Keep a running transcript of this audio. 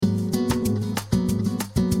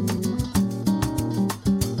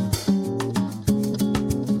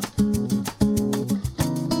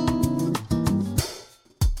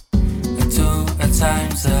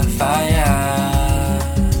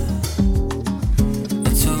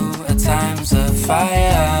fire.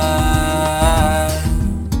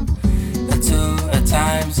 Two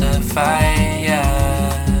times of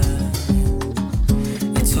fire.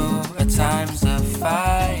 Two times of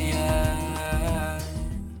fire.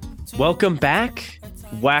 Welcome back,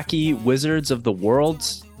 wacky wizards of the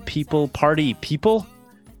world's people party people,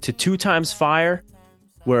 to Two Times Fire,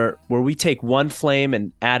 where we take one flame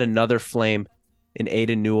and add another flame in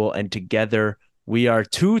Aidan Newell, and together we are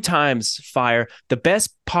Two Times Fire, the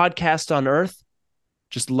best podcast on earth,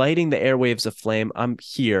 just lighting the airwaves of flame. I'm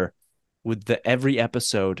here with the every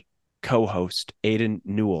episode co-host, Aidan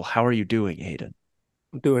Newell. How are you doing, Aidan?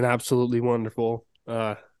 I'm doing absolutely wonderful.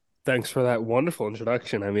 Thanks for that wonderful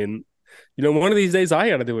introduction. I mean, one of these days I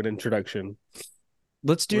got to do an introduction.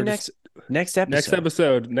 Let's do next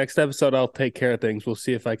episode. Next episode, I'll take care of things. We'll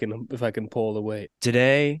see if I can pull the weight.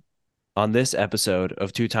 Today, on this episode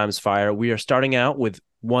of Two Times Fire, we are starting out with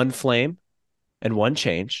one flame and one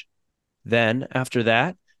change. Then, after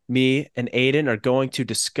that, me and Aidan are going to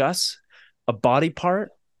discuss a body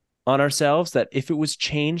part on ourselves that, if it was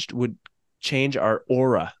changed, would change our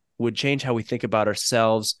aura, would change how we think about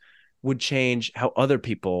ourselves, would change how other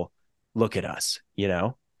people look at us,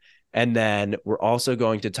 And then we're also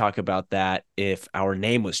going to talk about that if our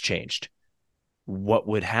name was changed. What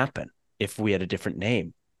would happen if we had a different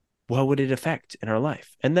name? What would it affect in our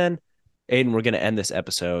life? And then, Aidan, we're going to end this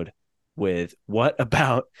episode with what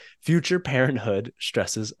about future parenthood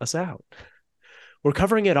stresses us out? We're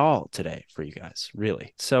covering it all today for you guys,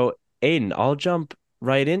 really. So, Aidan, I'll jump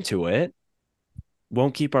right into it.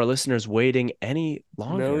 Won't keep our listeners waiting any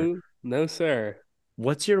longer. No, sir.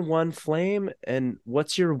 What's your one flame and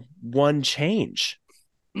what's your one change?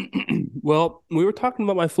 Well, we were talking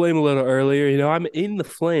about my flame a little earlier. I'm in the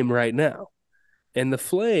flame right now. And the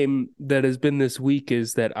flame that has been this week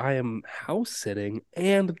is that I am house sitting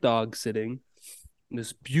and dog sitting in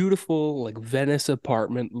this beautiful, Venice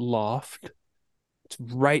apartment loft. It's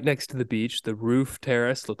right next to the beach. The roof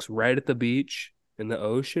terrace looks right at the beach and the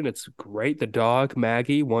ocean. It's great. The dog,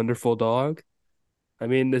 Maggie, wonderful dog. I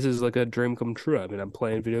mean, this is like a dream come true. I mean, I'm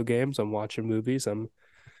playing video games. I'm watching movies. I'm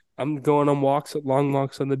going on long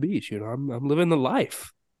walks on the beach. I'm living the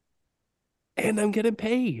life, and I'm getting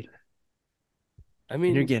paid. I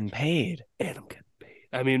mean, you're getting paid, and I'm getting paid.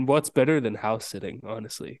 I mean, what's better than house sitting?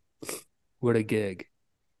 Honestly, what a gig.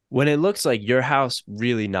 When it looks like your house,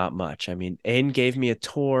 really not much. I mean, Aidan gave me a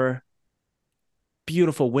tour.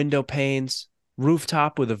 Beautiful window panes,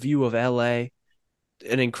 rooftop with a view of LA.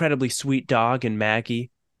 An incredibly sweet dog in Maggie,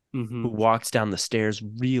 who walks down the stairs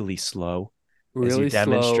really slow, as you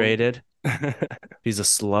demonstrated. She's a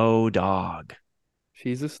slow dog.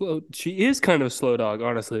 She is kind of a slow dog,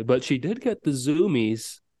 honestly, but she did get the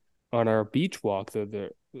zoomies on our beach walk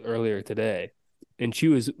earlier today, and she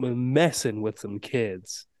was messing with some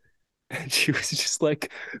kids, and she was just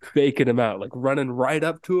faking them out, running right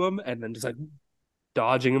up to them, and then just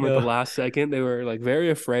dodging them at the last second. They were very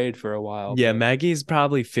afraid for a while. Yeah, but Maggie's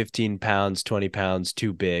probably 15 pounds, 20 pounds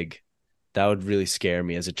too big. That would really scare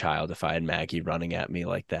me as a child if I had Maggie running at me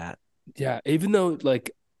like that. Yeah, even though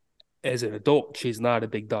as an adult, she's not a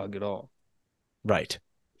big dog at all. Right.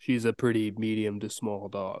 She's a pretty medium to small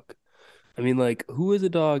dog. I mean, who is a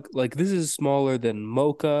dog? This is smaller than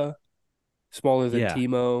Mocha, smaller than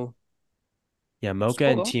Timo. Yeah, Mocha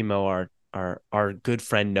and Timo are our good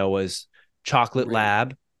friend Noah's chocolate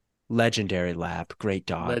lab, legendary lab, great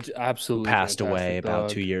dog. Absolutely passed away about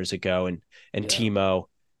 2 years ago, and Timo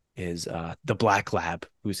is the black lab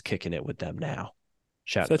who's kicking it with them now.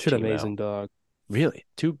 Such an amazing dog. Really,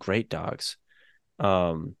 two great dogs.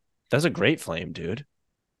 That's a great flame, dude.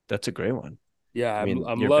 That's a great one. Yeah,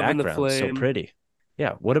 I'm loving the flame. So pretty.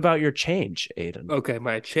 Yeah. What about your change, Aidan? Okay,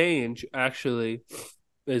 my change actually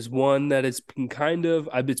is one that has been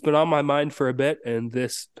it's been on my mind for a bit, and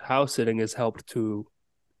this house sitting has helped to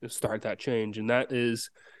start that change, and that is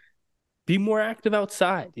be more active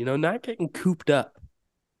outside, not getting cooped up.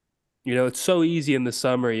 It's so easy in the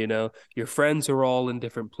summer, your friends are all in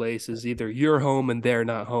different places. Either you're home and they're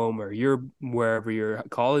not home, or you're wherever your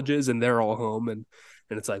college is and they're all home, and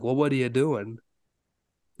it's well, what are you doing?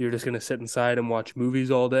 You're just going to sit inside and watch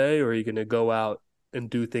movies all day, or are you going to go out and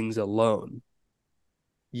do things alone?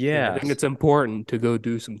 Yeah. I think it's important to go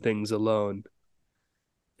do some things alone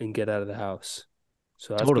and get out of the house.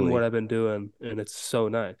 So that's been what I've been doing, and it's so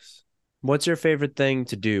nice. What's your favorite thing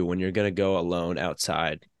to do when you're going to go alone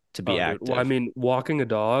outside to be active? Well, I mean, walking a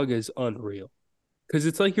dog is unreal because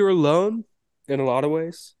it's you're alone in a lot of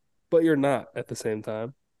ways, but you're not at the same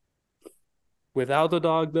time. Without the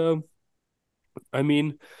dog, though, I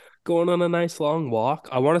mean, going on a nice long walk.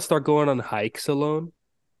 I want to start going on hikes alone.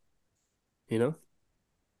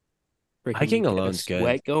 Freaking Hiking get a alone's good.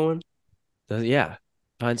 sweat going. Yeah.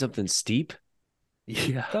 Find something steep.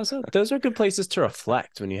 Yeah. Those are good places to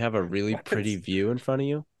reflect when you have a really pretty view in front of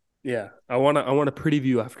you. Yeah. I want a pretty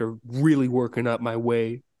view after really working up my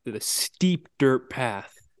way to the steep dirt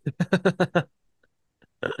path.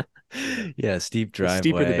 Yeah, steep The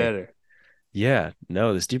steeper the driveway. better. Yeah,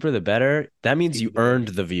 no, the steeper the better. That means Steeper you the better. earned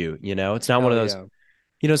the view, you know? It's not one Hell of those,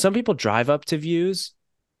 yeah. some people drive up to views,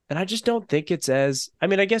 and I just don't think it's as, I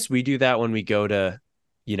mean, I guess we do that when we go to,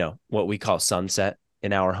 what we call Sunset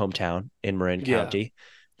in our hometown in Marin Yeah. County.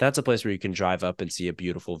 That's a place where you can drive up and see a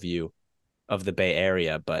beautiful view of the Bay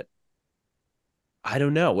Area, but I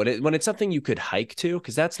don't know. When it's something you could hike to,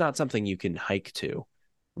 because that's not something you can hike to,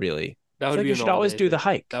 really. That I would feel like be you an should all always day do the thing.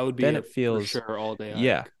 hike. That would be Then a it feels, for sure all day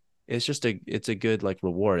yeah. hike. It's a good like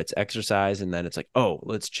reward. It's exercise, and then it's like, oh,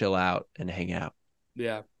 let's chill out and hang out.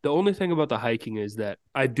 Yeah. The only thing about the hiking is that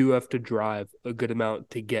I do have to drive a good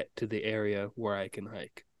amount to get to the area where I can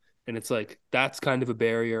hike. And it's like that's kind of a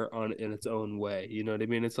barrier in its own way. You know what I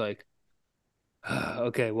mean? It's like,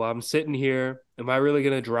 okay, well, I'm sitting here. Am I really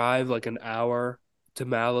gonna drive like an hour to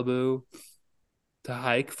Malibu to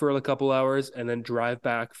hike for a couple hours and then drive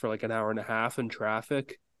back for like an hour and a half in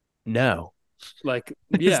traffic? No, Like,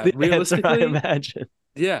 is yeah, the answer I realistically, imagine.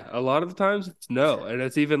 yeah, a lot of the times it's no. And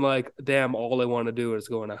it's even like, damn, all I want to do is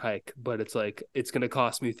go on a hike. But it's like, it's going to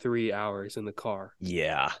cost me 3 hours in the car.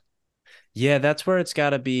 Yeah, yeah, that's where it's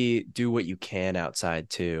got to be. Do what you can outside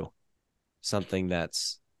too. Something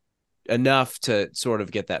that's enough to sort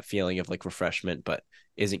of get that feeling of like refreshment, but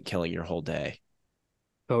isn't killing your whole day.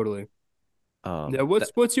 Totally. Um, Yeah.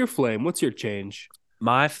 What's your flame? What's your change?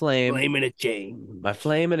 my flame Flame and a change. My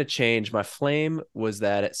flame and a change. My flame was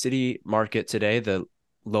that at City Market today, the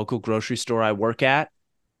local grocery store I work at,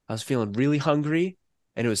 I was feeling really hungry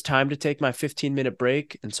and it was time to take my 15-minute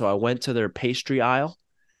break. And so I went to their pastry aisle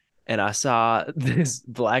and I saw this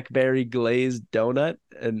blackberry glazed donut.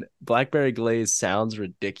 And blackberry glaze sounds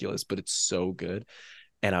ridiculous, but it's so good.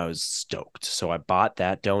 And I was stoked. So I bought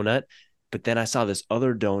that donut. But then I saw this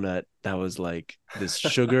other donut that was like this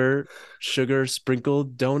sugar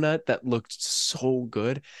sprinkled donut that looked so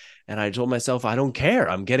good. And I told myself, I don't care.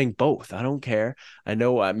 I'm getting both. I don't care. I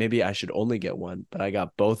know maybe I should only get one, but I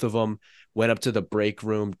got both of them, went up to the break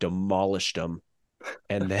room, demolished them,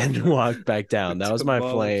 and then walked back down. That was my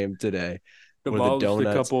flame today. Were the Demolished a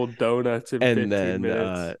donuts. couple donuts in And 15 then,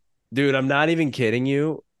 minutes. dude, I'm not even kidding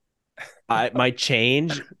you. My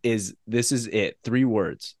change is, this is it. 3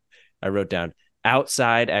 words. I wrote down: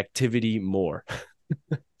 outside activity more.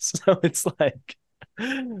 So it's like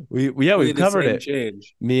we've covered it.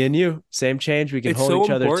 Change. Me and you, same change. We can It's hold so each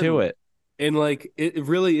other to important. it. And like it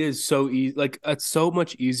really is so easy. Like it's so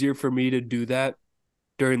much easier for me to do that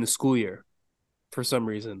during the school year for some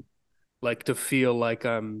reason. Like to feel like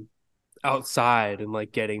I'm outside and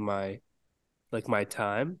like getting my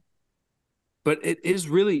time. But it is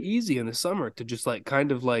really easy in the summer to just like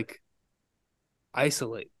kind of like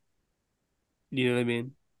isolate. You know what I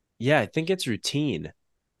mean? Yeah, I think it's routine.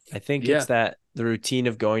 I think Yeah. it's that the routine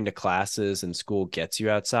of going to classes and school gets you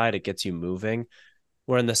outside. It gets you moving.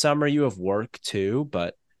 Where in the summer you have work too,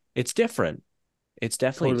 but it's different. It's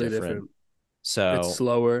definitely Totally different. different. So It's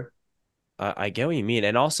slower. I get what you mean.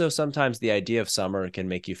 And also sometimes the idea of summer can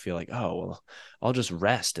make you feel like, oh, well, I'll just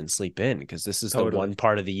rest and sleep in because this is the Totally. one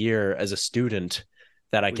part of the year as a student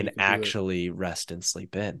that I When can you can do it. actually rest and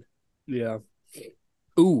sleep in. Yeah.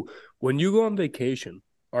 Ooh, when you go on vacation,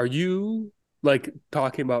 are you like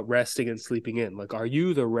talking about resting and sleeping in? Like, are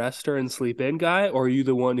you the rester and sleep in guy, or are you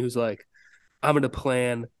the one who's like, I'm gonna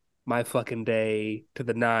plan my fucking day to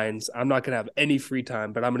the nines. I'm not gonna have any free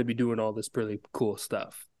time, but I'm gonna be doing all this really cool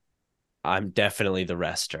stuff. I'm definitely the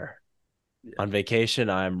rester. Yeah. On vacation,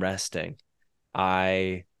 I'm resting.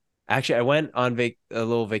 I went on a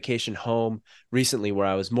little vacation home recently where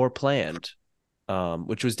I was more planned,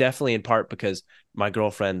 which was definitely in part because my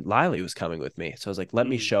girlfriend Lily was coming with me. So I was like, let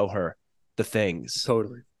me show her the things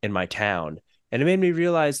Totally. in my town. And it made me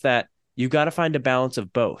realize that you got to find a balance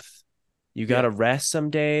of both. You got to rest some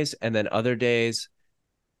days, and then other days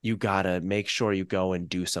you got to make sure you go and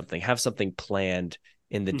do something, have something planned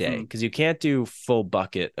in the day, because you can't do full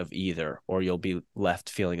bucket of either, or you'll be left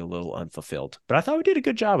feeling a little unfulfilled. But I thought we did a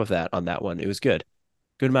good job of that on that one. It was good.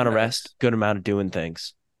 Good amount of rest, good amount of doing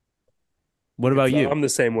things. What about you? I'm the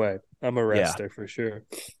same way. I'm a rester for sure.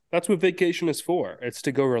 That's what vacation is for. It's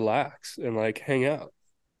to go relax and like hang out.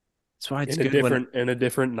 That's why it's in good in a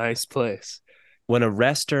different nice place. When a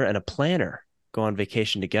rester and a planner go on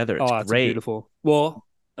vacation together, it's great. Beautiful. Well,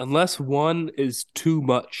 unless one is too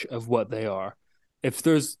much of what they are. If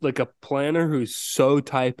there's like a planner who's so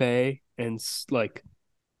type A and like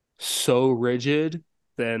so rigid,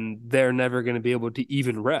 then they're never going to be able to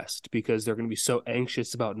even rest because they're going to be so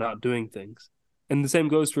anxious about not doing things. And the same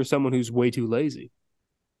goes for someone who's way too lazy.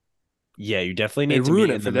 Yeah, you definitely They need to ruin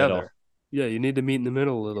meet it in for the the middle. other. Yeah, you need to meet in the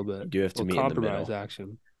middle a little bit. You do have to or meet in the compromise middle.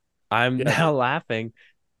 action. I'm Yeah. now laughing.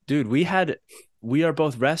 Dude, we are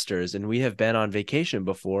both resters and we have been on vacation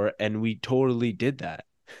before and we totally did that.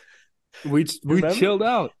 We Remember? chilled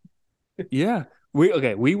out. Yeah.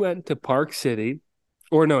 We went to Park City.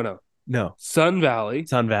 Or no. No, Sun Valley.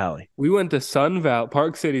 Sun Valley. We went to Sun Valley.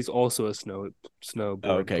 Park City's also a snowboard.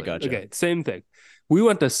 Okay, place. gotcha. Okay, same thing. We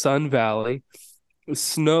went to Sun Valley,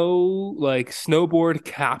 snowboard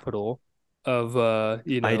capital of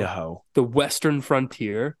Idaho. the Western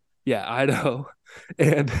frontier. Yeah, Idaho.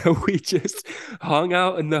 And we just hung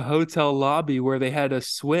out in the hotel lobby where they had a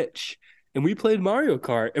Switch and we played Mario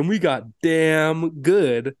Kart and we got damn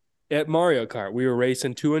good at Mario Kart. We were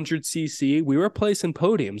racing 200cc. We were placing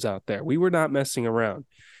podiums out there. We were not messing around.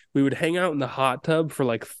 We would hang out in the hot tub for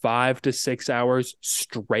like 5 to 6 hours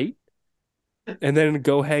straight and then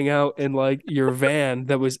go hang out in like your van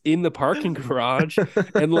that was in the parking garage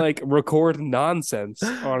and like record nonsense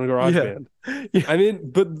on GarageBand. Yeah. I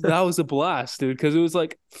mean, but that was a blast, dude, because it was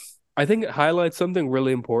like, I think it highlights something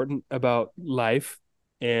really important about life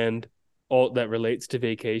and all that relates to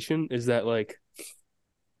vacation is that like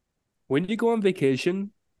when you go on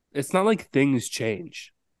vacation, it's not like things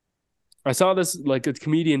change. I saw this, like a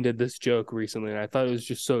comedian did this joke recently, and I thought it was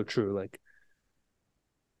just so true. Like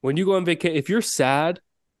when you go on vacation, if you're sad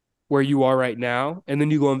where you are right now, and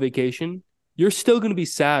then you go on vacation, you're still going to be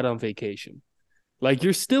sad on vacation. Like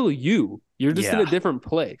you're still you. You're just in a Yeah. different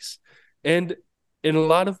place. And in a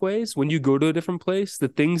lot of ways, when you go to a different place, the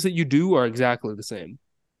things that you do are exactly the same.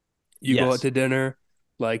 You go Yes. out to dinner,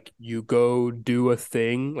 like you go do a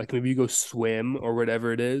thing, like maybe you go swim or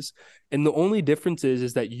whatever it is. And the only difference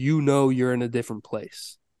is that you know you're in a different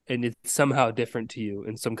place and it's somehow different to you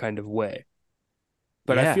in some kind of way.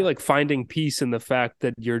 But I Yeah. feel like finding peace in the fact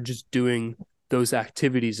that you're just doing those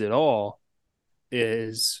activities at all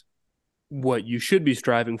is what you should be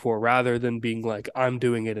striving for rather than being like, I'm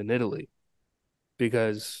doing it in Italy.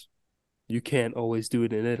 Because you can't always do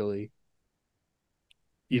it in Italy.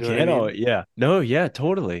 You know what I mean? Yeah. No, yeah,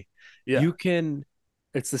 totally. Yeah. You can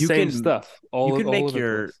It's the you same can- stuff. you can make over the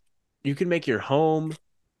your place. you can make your home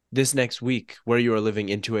this next week where you are living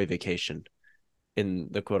into a vacation in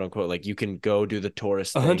the quote unquote, like you can go do the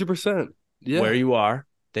tourist thing 100%. Yeah. where you are.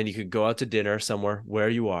 Then you could go out to dinner somewhere where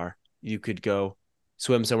you are. You could go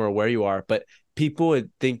swim somewhere where you are. But people would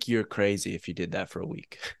think you're crazy if you did that for a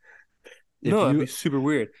week. If No, you- that'd be super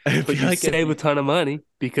weird. I But feel you like save a ton of money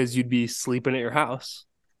because you'd be sleeping at your house.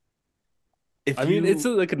 if I mean, you- it's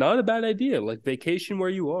like not a bad idea. Like vacation where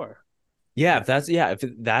you are. if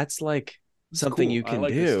that's like It's something cool. you I can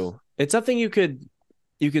like do. It's something you could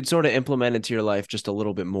sort of implement into your life just a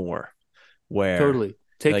little bit more. Where Totally.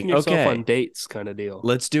 Taking like, yourself okay, on dates kind of deal.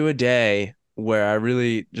 let's do a day where I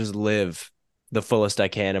really just live the fullest I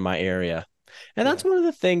can in my area. And that's one of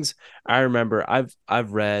the things I remember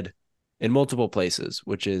I've read in multiple places,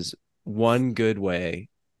 which is one good way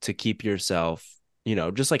to keep yourself,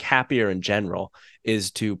 just like happier in general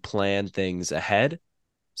is to plan things ahead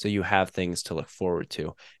so you have things to look forward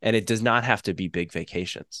to. And it does not have to be big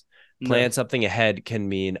vacations. Plan something ahead can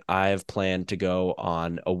mean I've planned to go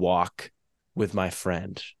on a walk with my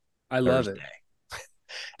friend. I love it. Thursday.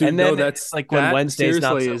 Dude, And then no, that's like when that Wednesday's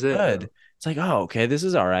not seriously so is it, good, though. it's like, oh, okay, this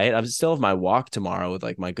is all right. I still have my walk tomorrow with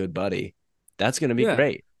like my good buddy. That's gonna be Yeah.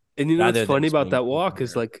 great. And you know rather what's than funny just about being that walk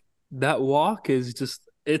is somewhere. like that walk is just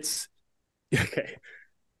it's okay.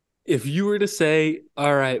 If you were to say,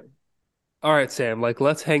 all right, Sam, like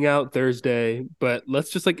let's hang out Thursday, but let's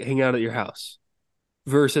just like hang out at your house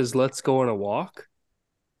versus let's go on a walk,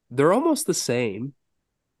 they're almost the same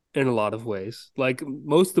in a lot of ways. Like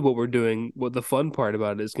most of what we're doing, what the fun part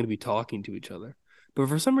about it is going to be talking to each other. But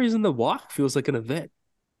for some reason, the walk feels like an event.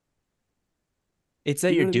 It's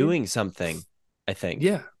that You know you're what I mean? doing something, I think.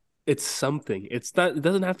 Yeah, it's something. It's not. It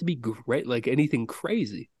doesn't have to be great, like anything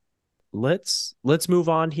crazy. Let's move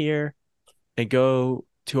on here and go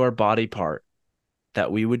to our body part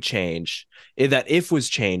that we would change. That if was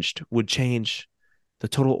changed, would change the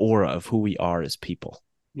total aura of who we are as people.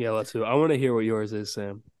 Yeah, let's do it. I want to hear what yours is,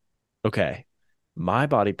 Sam. Okay. My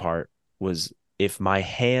body part was if my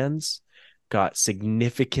hands got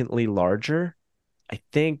significantly larger, I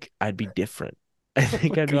think I'd be different. I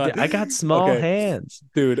think Oh, I'd be God. I got small Okay. hands.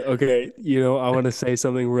 Dude, okay. I want to say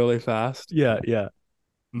something really fast. Yeah.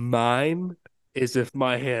 Mine is if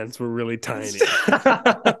my hands were really tiny.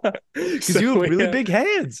 Because you have really big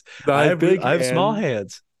hands. I have small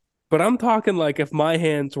hands. But I'm talking like if my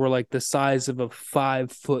hands were like the size of a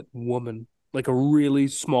 5-foot woman, like a really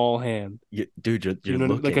small hand. Dude, you're You know,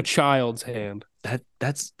 like looking a child's hand.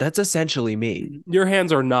 that's essentially me. Your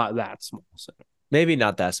hands are not that small. So. Maybe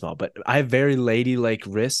not that small, but I have very ladylike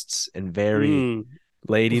wrists and very Mm.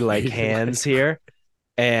 ladylike Ladylike. hands here.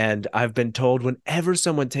 And I've been told whenever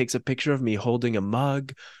someone takes a picture of me holding a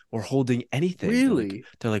mug or holding anything, Really?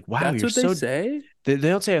 they're like, wow, That's you're what they so. say? They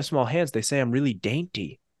don't say I have small hands. They say I'm really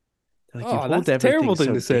dainty. They're like, you Oh, hold that's a terrible everything thing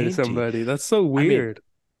so to say to dainty. somebody. That's so I mean, weird.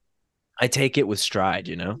 I take it with stride,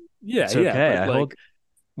 Yeah, It's yeah, okay. but like,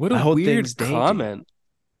 what I a hold weird things dainty. comment.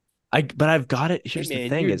 But I've got it. Hey Here's the man,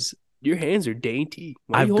 thing is your hands are dainty.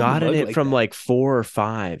 Why are you I've holding a gotten mug it like from that? like 4 or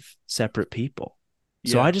 5 separate people.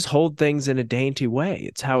 So Yeah, I just hold things in a dainty way.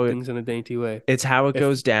 It's how hold it things in a dainty way. it's how it If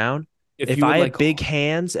goes down. if If you I would had like, big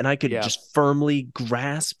hands and I could yeah, just firmly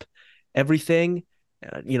grasp everything,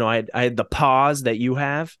 I had the paws that you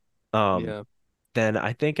have, yeah, then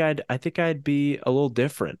I think I'd be a little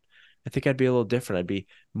different. I think I'd be a little different. I'd be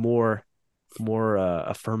more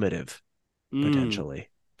affirmative potentially.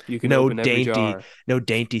 you can No open every dainty, jar, no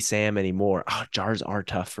dainty Sam anymore. Oh, jars are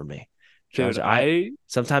tough for me. Jars. dude. I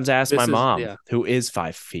sometimes ask my This is mom, yeah. who is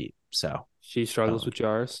 5 feet. So She struggles um, with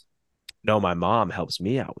jars. no, my mom helps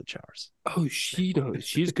me out with jars. Oh, she knows.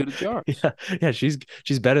 She's good at jars. Yeah, yeah, she's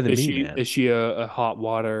better than Is me, she man. is she a hot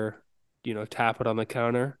water, tap it on the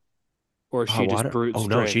counter, or is Hot she just water? brute Oh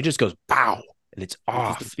no, she strength? just goes pow, and it's She's just a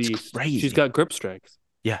off. It's beast. crazy. She's got grip strength.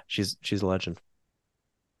 Yeah, she's a legend.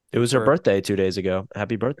 It was her For birthday 2 days ago.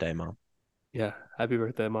 Happy birthday, mom. yeah. Happy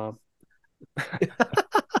birthday, mom.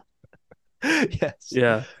 Yes.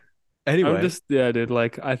 Yeah. Anyway, Dude.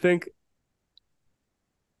 Like, I think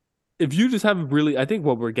if you just have really, I think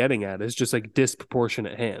what we're getting at is just like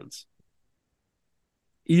disproportionate hands.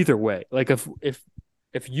 Either way, like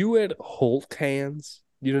if you had Hulk hands,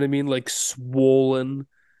 you know what I mean, like swollen,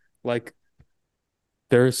 like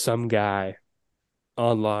there's some guy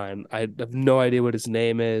online. I have no idea what his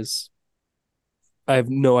name is. I have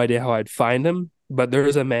no idea how I'd find him, but there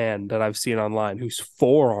is a man that I've seen online whose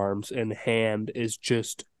forearms and hand is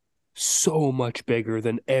just so much bigger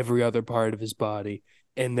than every other part of his body,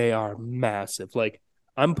 and they are massive. Like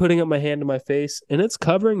I'm putting up my hand to my face, and it's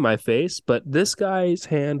covering my face, but this guy's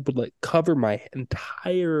hand would like cover my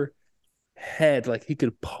entire head, like he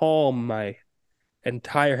could palm my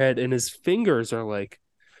entire head, and his fingers are like,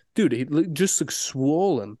 dude, he just looks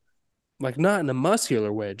swollen, like not in a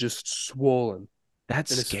muscular way, just swollen.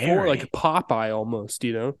 that's And it's scary. like Popeye almost,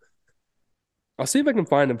 I'll see if I can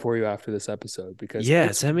find him for you after this episode because Yeah,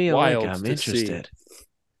 it's send me a link. wild I'm to see. interested.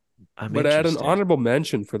 But I had an honorable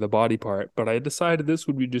mention for the body part, but I decided this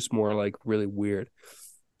would be just more like really weird.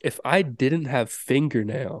 If I didn't have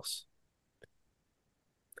fingernails,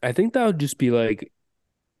 I think that would just be like,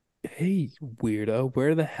 hey, weirdo,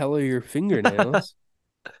 where the hell are your fingernails?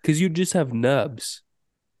 Because you just have nubs.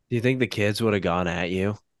 Do you think the kids would have gone at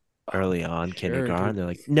you early on, Sure, kindergarten? dude. They're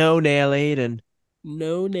like, no nail, Aiden.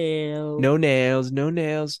 No nail. No nails, no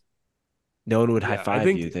nails. No one would Yeah, high five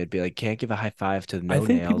you. They'd be like, can't give a high five to no I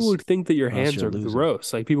think people nails. would think that your or else hands you're are losing.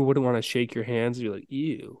 gross. Like people wouldn't want to shake your hands. You're like,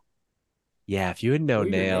 ew. Yeah, if you had no Where are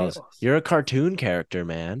your nails, nails? you're a cartoon character,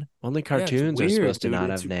 man. Only Yeah, it's cartoons are weird, supposed to dude. not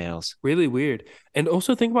It's have nails. really weird. And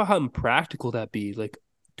also think about how impractical that'd be. Like,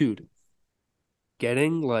 dude,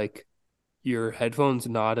 getting like your headphones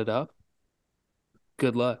knotted up.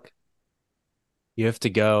 Good luck. You have to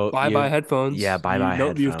go. Bye headphones. Yeah, bye-bye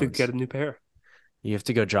Nope, you have to headphones. get a new pair. You have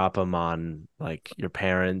to go drop them on like your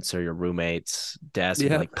parents or your roommate's desk. And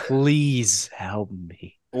be Yeah. like, please help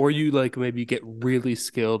me. Or you like maybe get really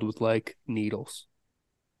skilled with like needles.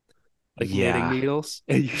 Like knitting Yeah, needles.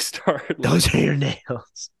 And you start like, those are your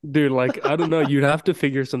nails. dude, like I don't know, you'd have to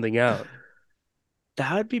figure something out.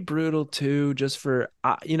 That would be brutal too. Just for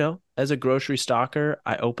as a grocery stocker,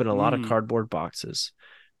 I open a lot of cardboard boxes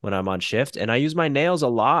when I'm on shift, and I use my nails a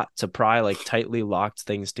lot to pry like tightly locked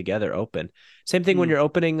things together open. Same thing when you're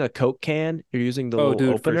opening a Coke can, you're using the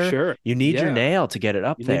little opener. For sure. You need your Yeah. nail to get it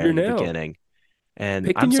up You need there your in the nail. beginning. And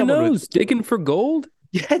Picking I'm your someone nose, digging for gold,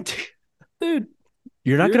 with yeah, dude.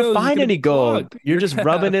 you're not Your gonna nose is find gonna any be gold. clogged. You're just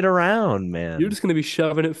rubbing it around, man. You're just gonna be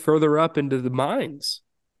shoving it further up into the mines.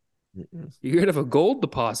 Mm-mm. You're gonna have a gold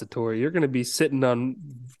depository. You're gonna be sitting on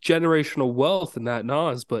generational wealth in that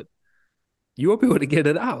nose, but you won't be able to get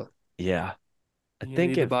it out. Yeah. I You think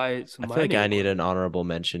need to if buy some I feel like I mining need equipment. an honorable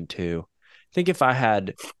mention too. I think if I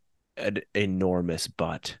had an enormous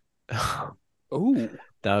butt, that Oh,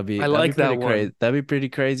 would be I that'd like be pretty that one. crazy. That'd be pretty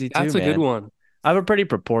crazy too, That's a good man. one. I have a pretty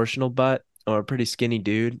proportional butt or a pretty skinny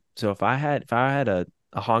dude. So if I had a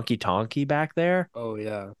honky tonky back there, Oh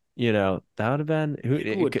yeah. that would have been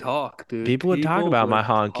People would talk, dude. people would talk about my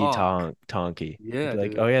would honky talk. tonky. They'd Yeah, be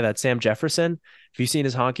like, dude. oh yeah, that's Sam Jefferson. Have you seen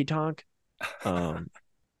his honky tonk? Um,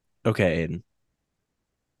 okay, Aiden,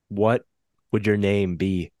 what would your name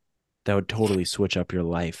be that would totally switch up your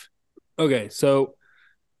life? Okay, so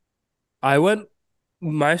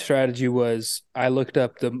my strategy was I looked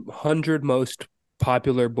up the 100 most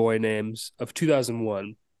popular boy names of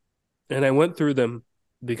 2001, and I went through them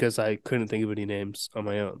because I couldn't think of any names on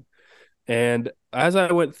my own. And as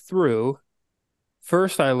I went through,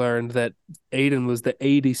 first I learned that Aiden was the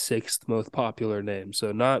 86th most popular name,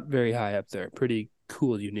 so not very high up there. Pretty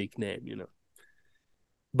cool, unique name.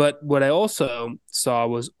 But what I also saw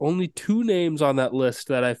was only two names on that list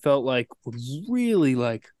that I felt like would really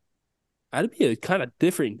I'd be a kind of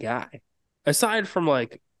different guy. Aside from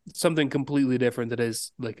like something completely different that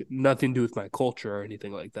has like nothing to do with my culture or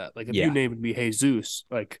anything like that. Like if you Yeah. named me Jesus,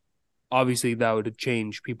 like obviously that would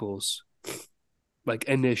change people's like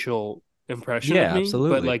initial impression Yeah, of me.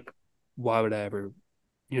 absolutely. But like, why would I ever,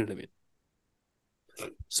 you know what I mean?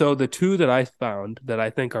 So the two that I found that I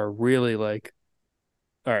think are really like,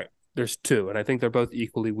 all right, there's two, and I think they're both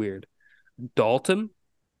equally weird. Dalton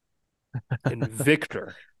and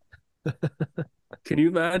Victor. Can you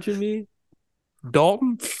imagine me?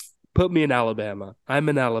 Dalton, put me in Alabama. I'm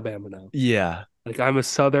in Alabama now. Yeah. Like I'm a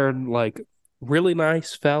southern, like really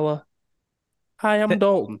nice fella. Hi, I'm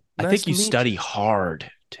Dalton. I Nice think to you meet study you. hard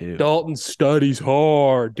too. Dalton studies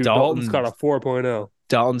hard, dude. Dalton's Dalton got a 4.0.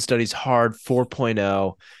 Dalton studies hard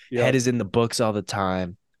 4.0. Yeah. Head is in the books all the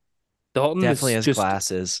time. Dalton Definitely is has just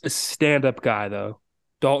glasses. a stand-up guy, though.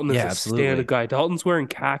 Dalton is Yeah, a absolutely. stand-up guy. Dalton's wearing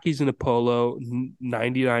khakis and a polo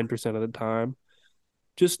 99% of the time.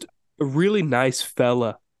 Just a really nice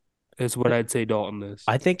fella is what I'd say Dalton is.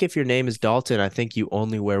 I think if your name is Dalton, I think you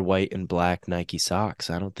only wear white and black Nike socks.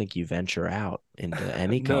 I don't think you venture out into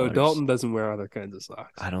any No, colors. Dalton doesn't wear other kinds of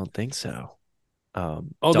socks. I don't think so. Although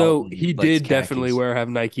Dalton he likes did khakis. definitely have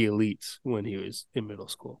Nike Elites when he was in middle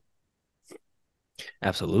school.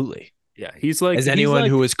 Absolutely. Yeah, he's like As anyone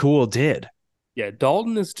who was cool did. Yeah,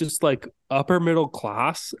 Dalton is just like upper middle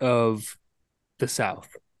class of the South.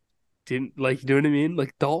 Didn't like, you know what I mean?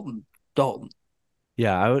 Like Dalton.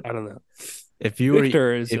 Yeah, I don't know. if you were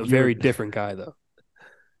Victor is if a you very were- different guy, though.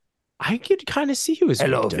 I could kind of see you as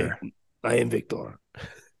Hello, Victor. I am Victor.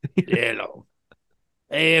 Hello.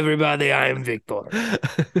 Hey, everybody, I am Victor.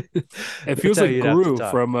 It feels like Gru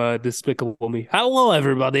from Despicable Me. Hello,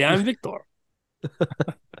 everybody, I'm Victor.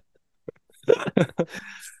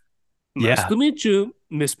 Nice to meet you,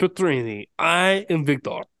 Miss Petrini. I am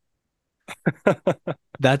Victor.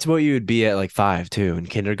 That's what you would be at like 5 too in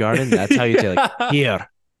kindergarten. That's how you say like here,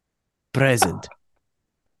 present.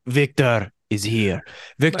 Victor is here.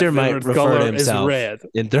 Victor might refer to himself red.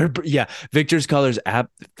 in third. Yeah, Victor's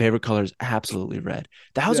favorite color is absolutely red.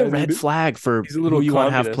 That was a red flag for who you want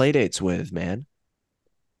to have play dates with, man.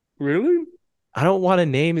 Really? I don't want to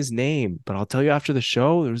name his name, but I'll tell you after the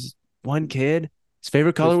show. There was one kid. His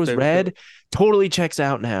favorite color was red. Totally checks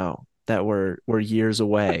out now that we're years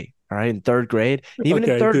away. All right, in third grade. And even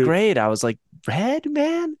in third grade, I was like, red,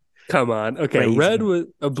 man. Come on. Okay, Crazy, red was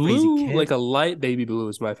a blue, kid. like a light baby blue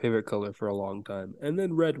was my favorite color for a long time. And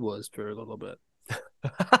then red was for a little bit.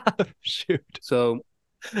 Shoot. So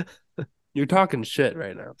you're talking shit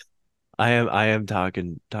right now. I am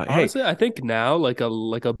talking. Honestly, I think now like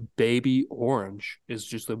a baby orange is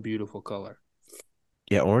just a beautiful color.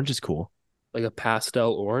 Yeah, orange is cool. Like a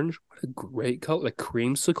pastel orange. What a great color. Like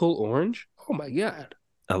creamsicle orange. Oh my God.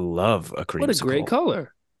 I love a creamsicle. What a great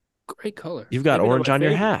color. Great color. You've got orange on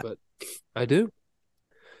your hat. But I do.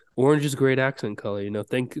 Orange is a great accent color.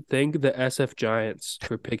 Thank the SF Giants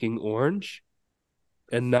for picking orange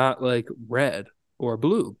and not like red or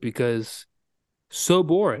blue because so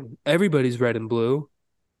boring. Everybody's red and blue.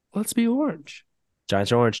 Let's be orange.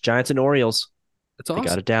 Giants are orange. Giants and Orioles. That's awesome. They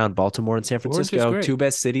got it down. Baltimore and San Francisco, two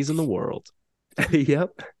best cities in the world.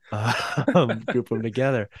 Yep. Group them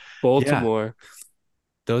together. Baltimore. Yeah.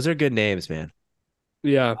 Those are good names, man.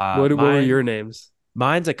 Yeah. What were your names?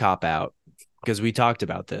 Mine's a cop out because we talked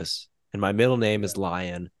about this. And my middle name is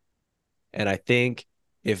Lion. And I think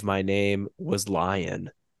if my name was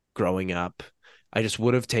Lion growing up, I just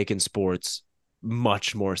would have taken sports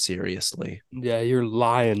much more seriously. Yeah, you're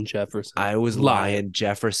Lion Jefferson. I was Lion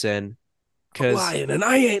Jefferson. Lion, and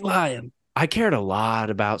I ain't lying. I cared a lot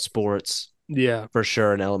about sports. Yeah, for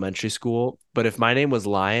sure in elementary school. But if my name was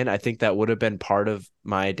Lion, I think that would have been part of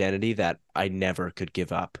my identity that I never could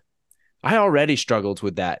give up. I already struggled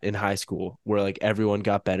with that in high school where like everyone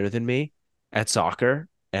got better than me at soccer.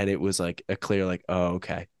 And it was like a clear, like, oh,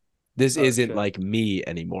 okay, This Oh, isn't shit. like me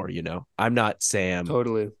anymore, you know. I'm not Sam,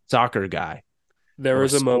 Totally. soccer guy There or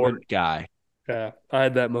was a sport moment. guy. Yeah, I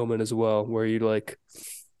had that moment as well where you like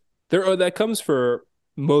that comes for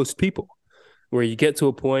most people where you get to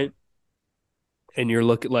a point and you're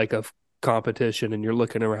looking like a competition and you're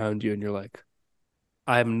looking around you and you're like,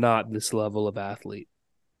 I'm not this level of athlete.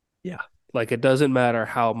 Yeah. Like it doesn't matter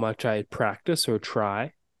how much I practice or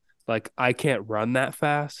try. Like I can't run that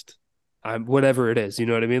fast. I'm whatever it is, you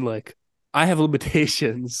know what I mean? Like I have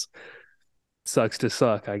limitations. Sucks to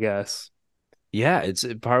suck, I guess. Yeah, it's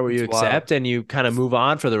a part where you It's wild. accept and you kind of move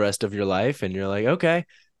on for the rest of your life and you're like, okay,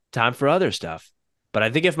 time for other stuff. But I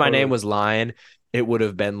think if my name Totally. was Lion, it would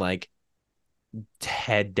have been like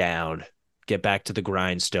head down, get back to the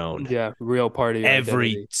grindstone. Yeah, real part of your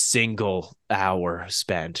Every identity. single hour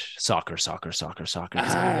spent soccer, soccer, soccer, soccer.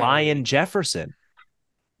 Because I'm Ah, Lion Jefferson.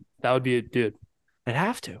 that would be it, dude. I'd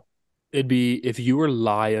have to. It'd be if you were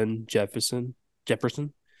Lion Jefferson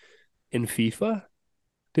in FIFA,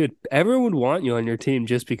 dude. Everyone would want you on your team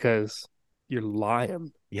just because you're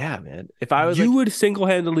Lion. Yeah, man. If I was You like, would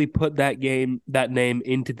single-handedly put that name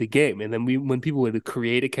into the game, and then when people would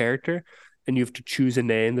create a character, and you have to choose a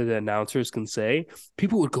name that the announcers can say,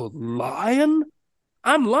 people would go Lion.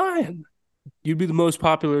 I'm Lion. You'd be the most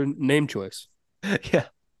popular name choice. yeah,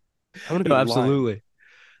 I'm gonna be no, Lion. absolutely.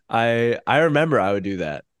 I remember I would do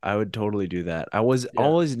that. I would totally do that. I was Yeah.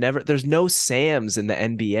 always never there's no Sams in the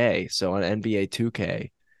NBA. So on NBA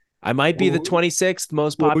 2K, I might be the Well, 26th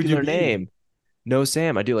most what would you popular be? name. No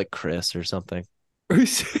Sam. I do like Chris or something. Yeah,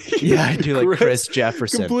 Yeah, I do like Chris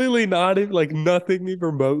Jefferson. Completely not even like nothing even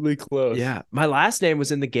remotely close. Yeah. My last name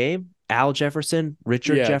was in the game. Al Jefferson,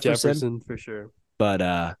 Richard Yeah, Jefferson. for sure.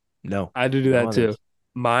 But no. I had to do No that too. others.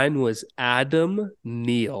 Mine was Adam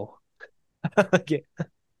Neal. Okay.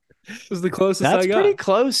 It was the closest That's I got. pretty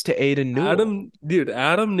close to Aiden Newell.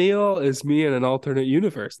 Adam Neal is me in an alternate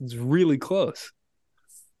universe. It's really close.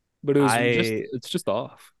 But it's just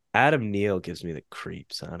off. Adam Neal gives me the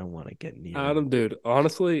creeps. I don't want to get near him. Adam, dude,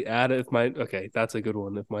 honestly, that's a good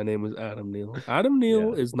one. If my name was Adam Neal. Adam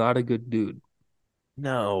Neal is not a good dude.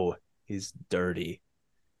 No, he's dirty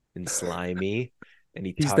and slimy, and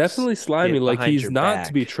He's talks definitely slimy. shit Like behind he's your not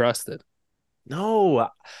to be back. trusted. No,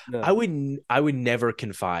 No, I would never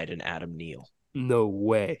confide in Adam Neal. no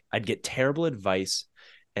way. I'd get terrible advice,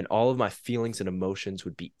 and all of my feelings and emotions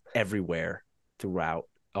would be everywhere throughout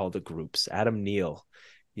all the groups. Adam Neal,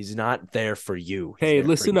 he's not there for you. He's Hey, there for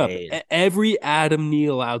listen up. Yade. Every Adam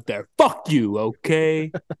Neal out there, fuck you,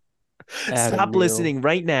 okay? Adam Stop Neal. listening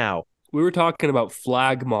right now. We were talking about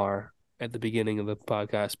Flagmar at the beginning of the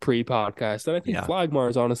podcast, pre-podcast, and I think Yeah. Flagmar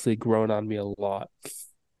has honestly grown on me a lot.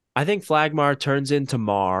 I think Flagmar turns into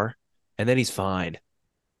Mar, and then he's fine.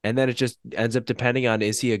 And then it just ends up depending on,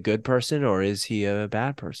 is he a good person or is he a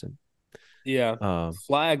bad person? Yeah. Um,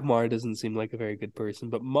 Flagmar doesn't seem like a very good person,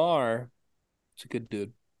 but Mar is a good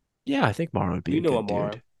dude. yeah, I think Mar would be You a know good a Mar.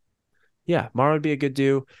 dude. Yeah, Mar would be a good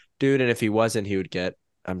dude. And if he wasn't, he would get,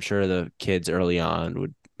 I'm sure the kids early on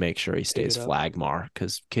would make sure he stays it up. Flagmar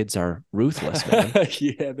because kids are ruthless, man.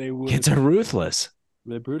 Yeah, they would. Kids are ruthless.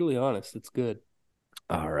 They're brutally honest. It's good.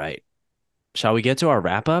 All right. Shall we get to our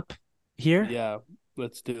wrap up here? Yeah,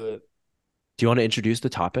 let's do it. Do you want to introduce the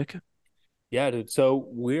topic? Yeah, dude. So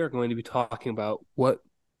we are going to be talking about what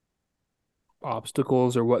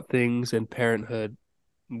obstacles or what things in parenthood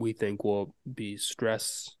we think will be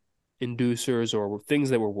stress inducers or things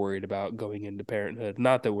that we're worried about going into parenthood.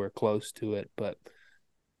 Not that we're close to it, but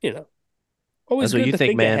always That's what good you to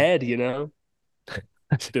think, man. ahead,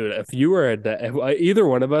 Dude, if you were if either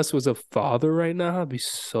one of us was a father right now, it'd be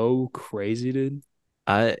so crazy, dude.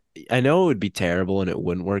 I know it would be terrible and it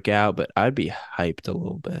wouldn't work out, but I'd be hyped a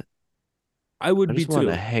little bit. I would I be just want too.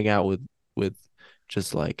 to hang out with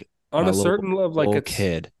just like On my a certain level, like little it's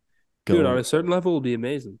kid. dude, Go on a certain level, it would be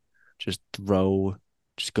amazing. just go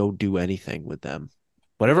do anything with them.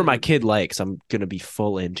 Whatever my kid likes, I'm gonna be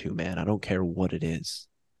full into, man. I don't care what it is.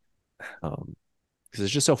 Because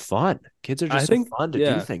it's just so fun. Kids are just so fun to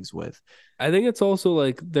do things with. I think it's also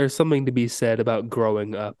like there's something to be said about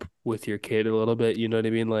growing up with your kid a little bit. You know what I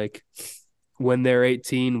mean? Like when they're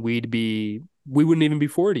 18, we wouldn't even be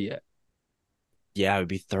 40 yet. Yeah, it would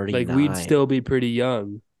be 39. Like we'd still be pretty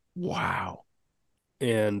young. Wow.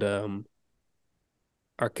 And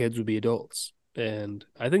our kids would be adults. And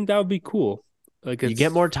I think that would be cool. Like You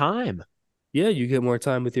get more time. Yeah, you get more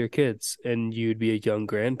time with your kids, and you'd be a young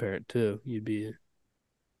grandparent too. You'd be.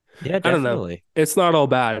 Yeah, I don't know. definitely. It's not all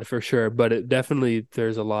bad for sure, but it definitely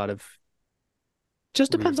there's a lot of.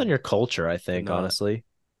 Just depends on your culture, I think, Not. honestly.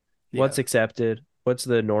 Yeah. What's accepted? What's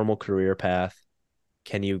the normal career path?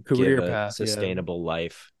 Can you Career give a path, yeah. sustainable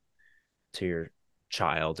life to your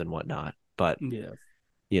child and whatnot. But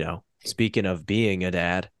Yeah. speaking of being a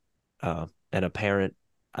dad and a parent,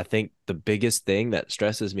 I think the biggest thing that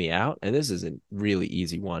stresses me out, and this is a really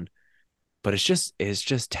easy one, but it's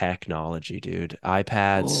just technology, dude.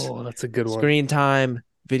 iPads, Oh, that's a good one. screen time,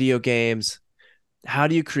 video games. How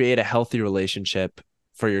do you create a healthy relationship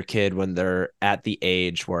for your kid when they're at the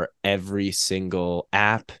age where every single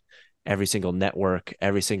app, every single network,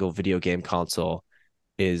 every single video game console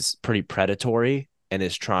is pretty predatory and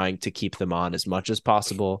is trying to keep them on as much as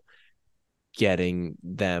possible, getting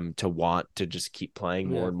them to want to just keep playing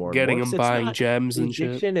more Yeah. and more and Getting more? them 'Cause buying gems the and shit.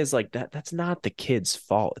 addiction is like that. That's not the kid's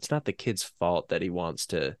fault. It's not the kid's fault that he wants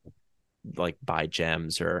to like buy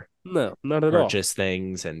gems or No, not at all. purchase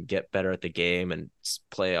things and get better at the game and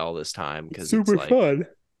play all this time, because Super fun.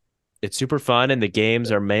 it's super fun and the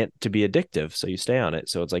games are meant to be addictive, so you stay on it.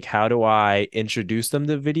 So it's like, how do I introduce them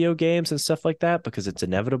to video games and stuff like that, because it's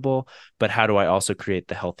inevitable, but how do I also create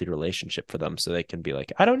the healthy relationship for them so they can be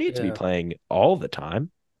like, I don't need to be Yeah. playing all the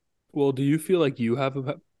time. Well, do you feel like you have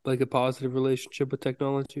a positive relationship with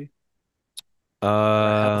technology?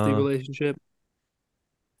 A healthy I relationship?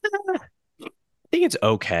 think it's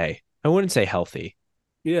okay. I wouldn't say healthy.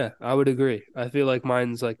 Yeah, I would agree. I feel like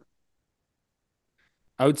mine's like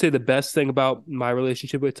I would say the best thing about my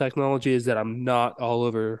relationship with technology is that I'm not all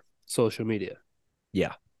over social media.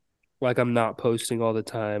 Yeah. Like I'm not posting all the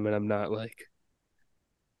time and I'm not like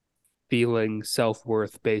feeling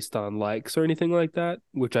self-worth based on likes or anything like that,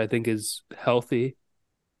 which I think is healthy.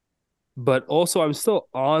 But also I'm still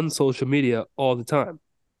on social media all the time,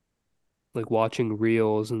 like watching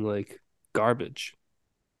reels and like garbage. So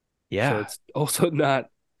Yeah. it's also not,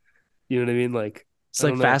 you know what I mean? Like It's I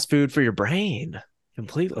like don't know. fast food for your brain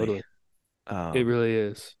completely. Totally. It really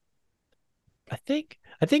is. I think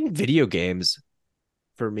video games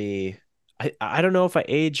for me, I don't know if I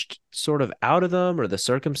aged sort of out of them or the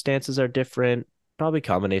circumstances are different, probably a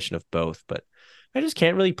combination of both, but I just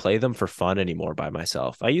can't really play them for fun anymore by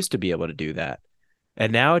myself. I used to be able to do that.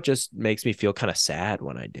 And now it just makes me feel kind of sad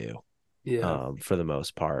when I do, Yeah. for the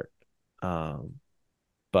most part. Um,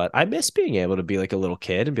 but I miss being able to be like a little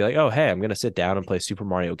kid and be like, oh, hey, I'm going to sit down and play Super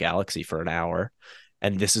Mario Galaxy for an hour,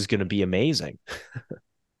 and this is going to be amazing.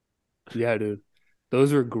 Yeah, dude.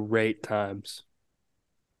 Those were great times.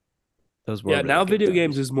 Those were Yeah, really now good video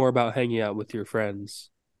games times. is more about hanging out with your friends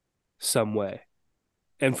some way.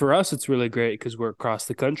 And for us, it's really great because we're across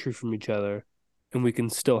the country from each other and we can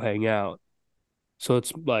still hang out. So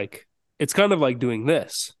it's like, it's kind of like doing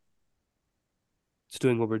this. It's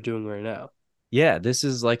doing what we're doing right now. Yeah, this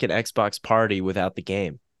is like an Xbox party without the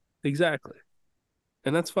game. Exactly.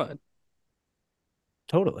 And that's fine.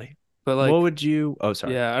 Totally. But What like, would you? Oh,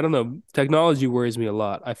 sorry. yeah, I don't know. Technology worries me a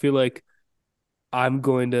lot. I feel like I'm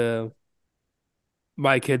going to,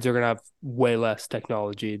 my kids are going to have way less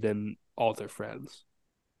technology than all their friends.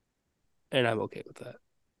 And I'm okay with that.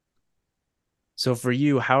 So for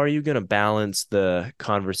you, how are you going to balance the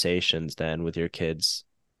conversations then with your kids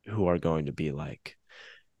who are going to be like,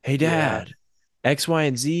 hey, Yeah. dad, X, Y,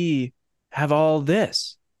 and Z have all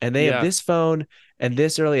this, and they have Yeah. this phone and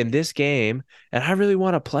this early in this game, and I really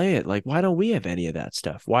want to play it. Like, why don't we have any of that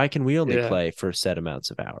stuff? Why can we only Yeah. play for set amounts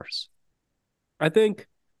of hours? I think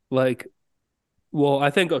like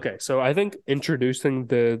okay, so I think introducing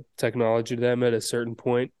the technology to them at a certain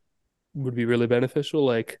point would be really beneficial.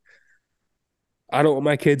 Like I don't want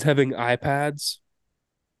my kids having iPads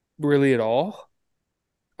really at all.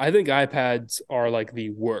 I think iPads are like the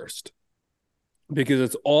worst because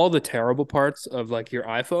it's all the terrible parts of like your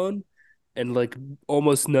iPhone and like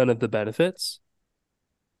almost none of the benefits.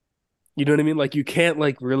 You know what I mean? Like you can't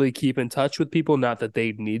like really keep in touch with people, not that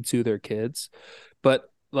they need to, they're kids, but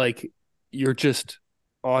like you're just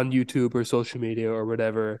on YouTube or social media or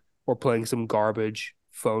whatever, or playing some garbage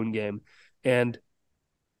phone game. And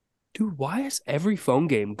dude, why is every phone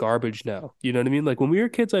game garbage now? You know what I mean? Like when we were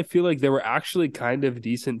kids, I feel like there were actually kind of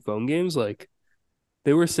decent phone games. Like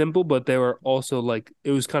they were simple, but they were also like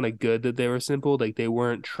it was kind of good that they were simple. Like they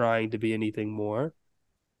weren't trying to be anything more.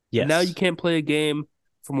 And now you Yes. can't play a game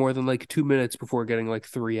for more than like 2 minutes before getting like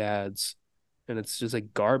three ads. And it's just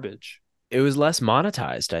like garbage. It was less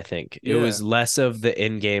monetized, I think. It Yeah. was less of the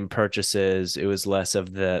in-game purchases. It was less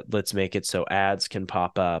of the let's make it so ads can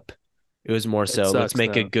pop up. It was more It so let's sucks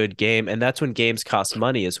make a now. good game. And that's when games cost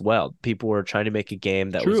money as well. People were trying to make a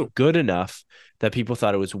game that was True. good enough that people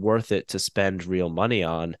thought it was worth it to spend real money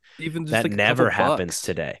on. Even just That like a couple never happens bucks.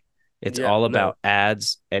 today. It's Yeah, all no. about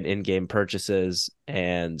ads and in-game purchases.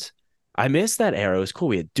 And I miss that era. It was cool.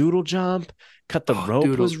 We had Doodle Jump. Cut the Oh,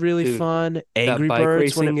 Rope was really dude, fun. that Angry bike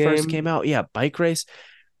Birds when racing it first game, came out. Yeah, Bike Race.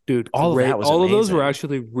 Dude, All of great. that was All of those were amazing.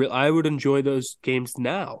 actually real. I would enjoy those games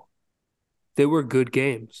now. They were good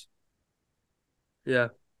games. Yeah.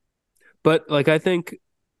 But like I think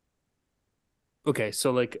okay,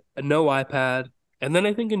 so like no iPad, and then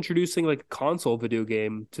I think introducing like a console video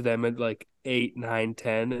game to them at like 8, 9,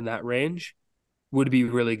 10 in that range would be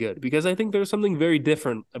really good because I think there's something very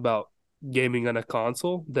different about gaming on a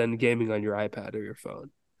console than gaming on your iPad or your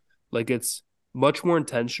phone. Like it's much more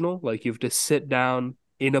intentional. Like you have to sit down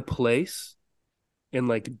in a place and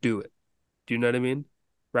like do it. Do you know what I mean?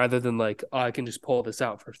 Rather than like, oh, I can just pull this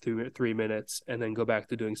out for 3 minutes and then go back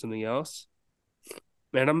to doing something else.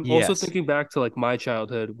 And I'm also Yes. thinking back to like my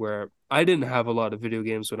childhood where I didn't have a lot of video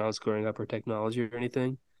games when I was growing up or technology or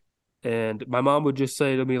anything. And my mom would just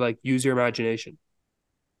say to me, like, use your imagination.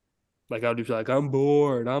 Like I would be like, I'm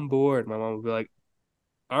bored, I'm bored. My mom would be like,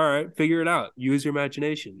 all right, figure it out. Use your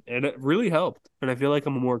imagination. And it really helped. And I feel like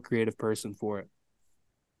I'm a more creative person for it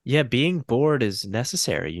Yeah, being bored is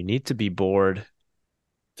necessary. You need to be bored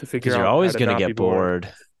to because figure you're out how always to going to not be get bored.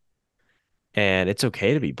 bored, and it's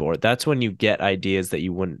okay to be bored. That's when you get ideas that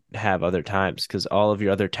you wouldn't have other times because all of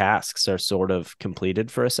your other tasks are sort of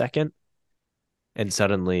completed for a second. And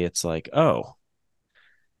suddenly it's like, oh,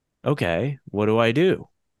 okay, what do I do?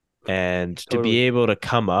 And to be Totally. able to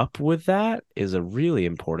come up with that is a really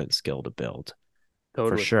important skill to build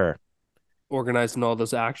for Totally. sure. Organizing all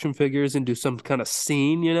those action figures into some kind of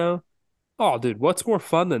scene, you know? Oh, dude, what's more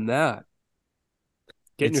fun than that?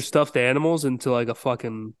 Getting your It's stuffed animals into like a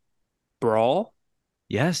fucking brawl,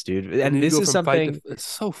 yes, dude. and And then you go from fight to. It's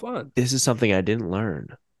so fun. this is something I didn't learn.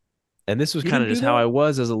 And this was You kind didn't of do just how that? I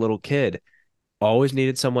was as a little kid. Always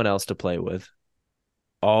needed someone else to play with.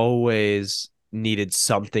 Always needed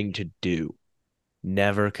something to do.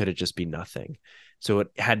 Never could it just be nothing. So it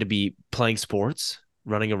had to be playing sports,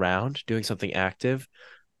 running around, doing something active,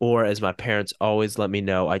 or as my parents always let me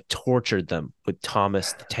know, I tortured them with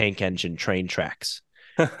Thomas the Tank Engine train tracks.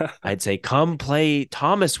 I'd say, "Come play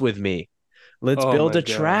Thomas with me. Let's Oh build my a God.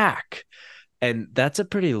 track." And that's a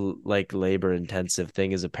pretty like labor intensive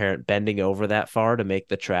thing as a parent, bending over that far to make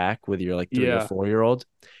the track with your like 3 or Yeah. 4 year old.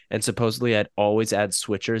 And supposedly I'd always add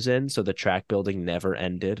switchers in so the track building never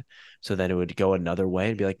ended. So then it would go another way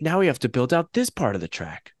and be like, now we have to build out this part of the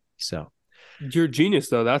track. So You're a genius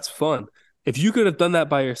though. That's fun. If you could have done that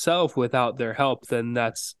by yourself without their help, then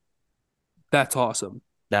that's awesome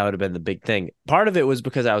that would have been the big thing. Part of it was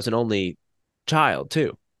because I was an only child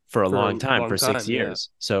too for a for long a time, long for six time. Yeah. years.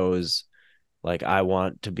 So it was like, I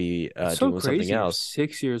want to be It's so doing something crazy. You're else.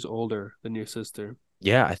 6 years older than your sister.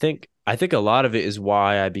 Yeah, I think a lot of it is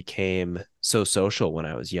why I became so social when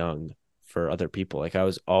I was young for other people. Like I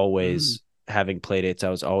was Mm. always having play dates. I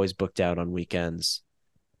was always booked out on weekends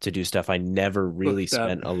to do stuff. I never really Booked up.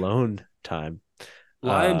 spent alone time.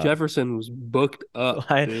 Lion Uh Jefferson was booked up,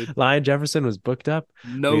 Lion, dude. Lion Jefferson was booked up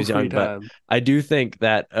when he No was free young, but time. I do think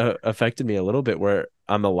that affected me a little bit where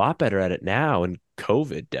I'm a lot better at it now, and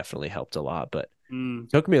COVID definitely helped a lot, but Mm.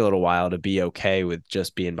 took me a little while to be okay with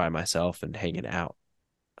just being by myself and hanging out,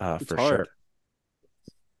 It's for sure. hard.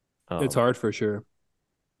 It's Um, hard for sure.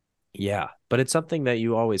 yeah, but it's something that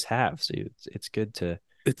you always have, so it's good to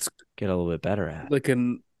It's get a little bit better at. like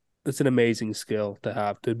an it's an amazing skill to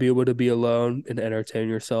have to be able to be alone and entertain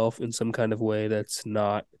yourself in some kind of way that's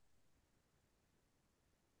not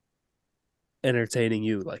entertaining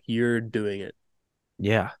you. Like you're doing it.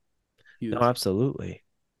 Yeah, no, Huge. absolutely.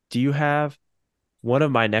 Do you have one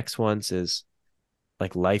of my next ones is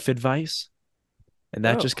like life advice, and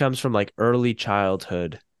that just Oh. comes from like early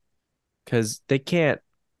childhood because they can't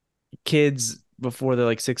kids before they're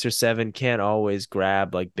like 6 or 7 can't always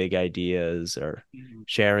grab like big ideas, or Mhm.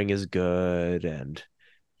 sharing is good, and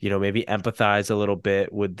maybe empathize a little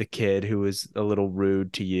bit with the kid who is a little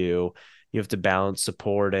rude to you. You have to balance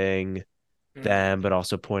supporting them but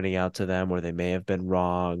also pointing out to them where they may have been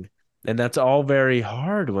wrong, and that's all very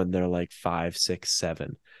hard when they're like 5, 6,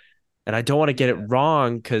 7. And I don't want to get it Yeah,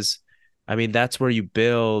 wrong because I mean that's where you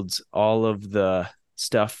build all of the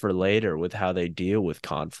stuff for later with how they deal with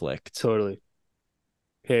conflict. totally.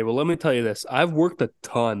 Okay, well, let me tell you this. I've worked a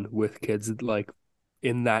ton with kids like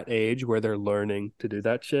in that age where they're learning to do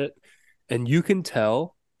that shit. And you can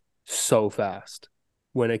tell so fast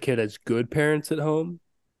when a kid has good parents at home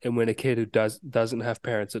and when a kid who doesn't have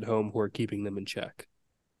parents at home who are keeping them in check.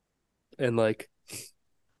 And like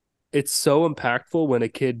it's so impactful when a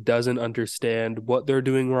kid doesn't understand what they're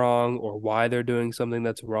doing wrong or why they're doing something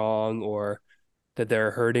that's wrong or that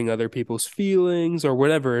they're hurting other people's feelings or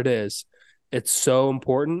whatever it is. It's so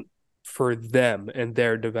important for them and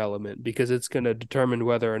their development because it's going to determine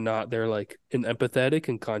whether or not they're like an empathetic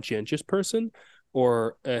and conscientious person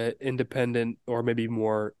or independent or maybe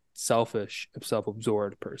more selfish,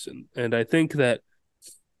 self-absorbed person. And I think that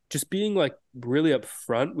just being like really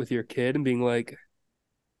upfront with your kid and being like,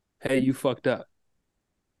 hey, you fucked up.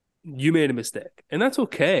 You made a mistake. And that's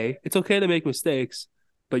okay. It's okay to make mistakes,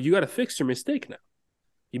 but you got to fix your mistake now.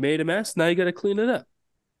 You made a mess. Now you got to clean it up.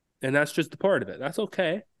 And that's just a part of it. That's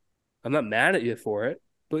okay. I'm not mad at you for it,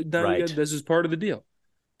 but now Right. this is part of the deal.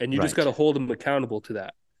 And you just Right. got to hold them accountable to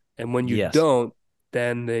that. And when you Yes. don't,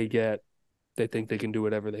 then they think they can do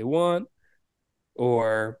whatever they want,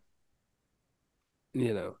 or,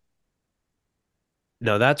 No,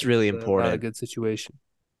 that's really not a important. good situation.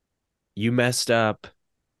 You messed up,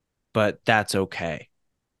 but that's okay.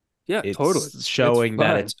 Yeah, It's totally. It's showing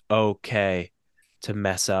that fine. it's okay to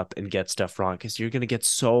mess up and get stuff wrong, because you're going to get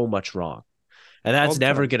so much wrong. And All that's the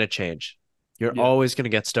never time. going to change. You're Yeah. always going to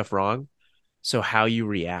get stuff wrong. So how you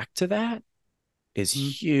react to that is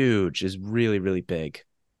Mhm. huge, is really, really big.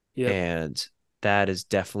 Yep. And that is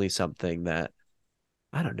definitely something that,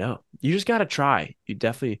 I don't know. You just got to try. You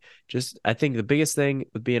definitely I think the biggest thing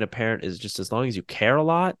with being a parent is just as long as you care a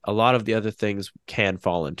lot of the other things can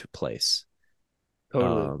fall into place.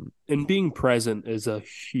 Totally. And being present is a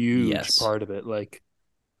huge Yes. part of it. Like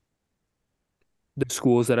the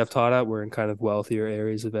schools that I've taught at were in kind of wealthier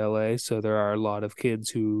areas of LA. So there are a lot of kids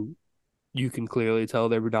who you can clearly tell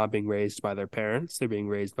they were not being raised by their parents. They're being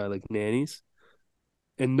raised by like nannies.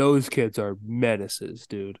 And those kids are menaces,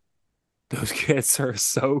 dude. Those kids are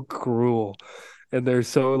so cruel. And they're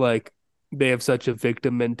so like, they have such a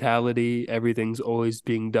victim mentality. Everything's always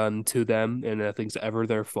being done to them and nothing's ever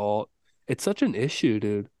their fault. It's such an issue,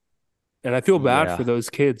 dude. And I feel bad for Yeah. those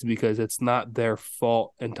kids because it's not their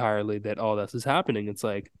fault entirely that all this is happening. It's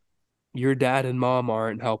like your dad and mom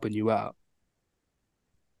aren't helping you out.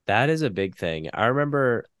 That is a big thing. I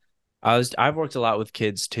remember I've worked a lot with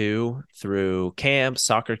kids too, through camps,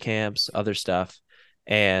 soccer camps, other stuff.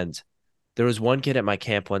 And there was one kid at my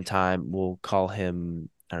camp one time, we'll call him,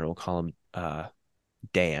 I don't know, we'll call him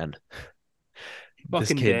Dan. This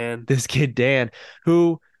Fucking kid, Dan. this kid Dan,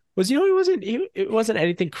 who was, it wasn't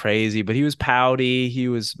anything crazy, but he was pouty, he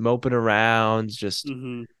was moping around, just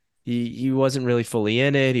Mm-hmm. he wasn't really fully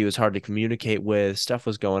in it. He was hard to communicate with, stuff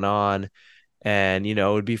was going on. And it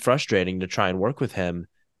would be frustrating to try and work with him,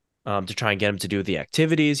 to try and get him to do the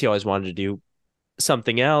activities. He always wanted to do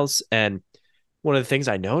something else. And one of the things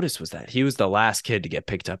I noticed was that he was the last kid to get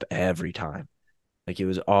picked up every time. Like he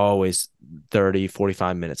was always 30,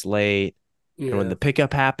 45 minutes late. And when Yeah. the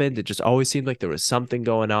pickup happened, it just always seemed like there was something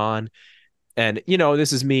going on. And,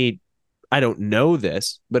 this is me. I don't know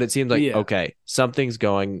this, but it seemed like, Yeah. okay, something's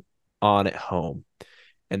going on at home.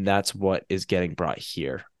 And that's what is getting brought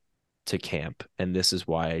here to camp. And this is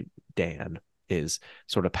why Dan is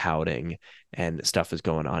sort of pouting and stuff is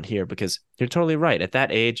going on here, because you're totally right. At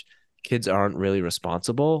that age, kids aren't really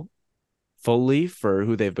responsible fully for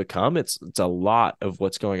who they've become. It's a lot of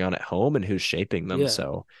what's going on at home and who's shaping them. Yeah.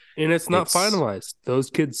 So And it's not it's finalized. Those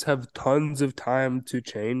kids have tons of time to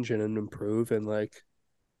change and improve and like,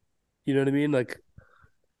 you know what I mean? Like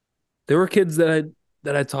there were kids that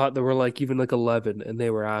I taught that were like even like 11 and they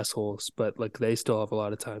were assholes, but like they still have a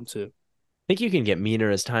lot of time too. I think you can get meaner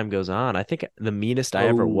as time goes on. I think the meanest I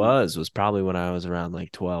ever Oh, was probably when I was around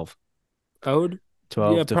like 12, I would,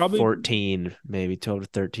 12 yeah, to probably, 14, maybe 12 to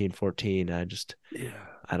 13, 14. yeah.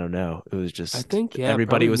 I don't know. It was I just think, yeah,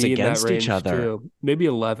 everybody probably was me in that against each range other. too. Maybe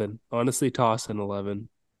 11. Honestly, toss in 11.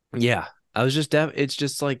 Yeah. I was just it's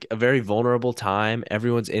just like a very vulnerable time.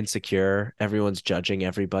 Everyone's insecure. Everyone's judging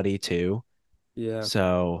everybody too. Yeah.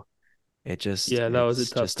 So Yeah, that was a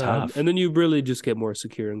it's tough just time. tough. And then you really just get more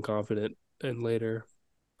secure and confident in later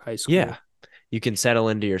high Yeah. school. You can settle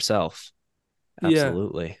into yourself. Yeah.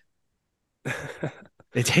 Absolutely.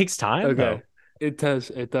 It takes time Okay. though. It does.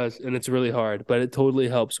 It does. And it's really hard, but it totally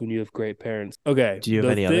helps when you have great parents. Okay. Do you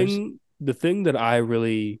have any others? The thing that I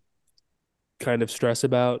really kind of stress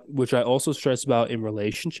about, which I also stress about in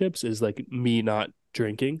relationships, is like me not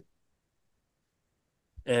drinking.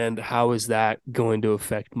 And how is that going to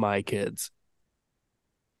affect my kids?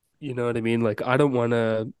 You know what I mean? Like, I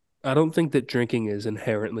don't think that drinking is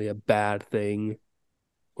inherently a bad thing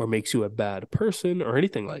or makes you a bad person or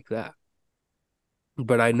anything like that.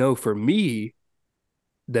 But I know for me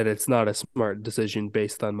that it's not a smart decision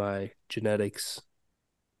based on my genetics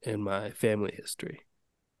and my family history.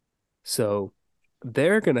 So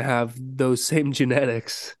they're going to have those same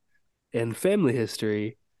genetics and family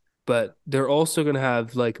history, but they're also going to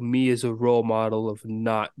have like me as a role model of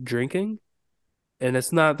not drinking. And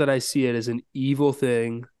it's not that I see it as an evil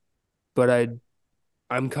thing, but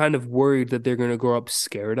I'm kind of worried that they're going to grow up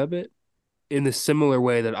scared of it in the similar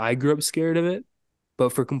way that I grew up scared of it,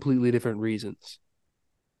 but for completely different reasons.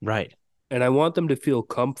 Right. And I want them to feel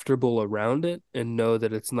comfortable around it and know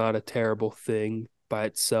that it's not a terrible thing by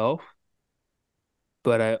itself.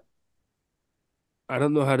 But I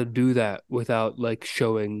don't know how to do that without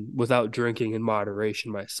without drinking in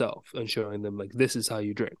moderation myself and showing them like this is how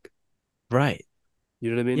you drink. Right. You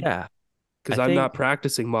know what I mean? Yeah. Because I I'm not think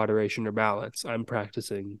practicing moderation or balance. I'm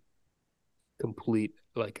practicing complete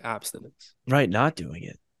like abstinence. right, not doing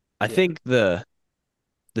it. I Yeah. think the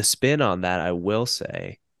spin on that, I will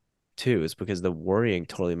say too, is because the worrying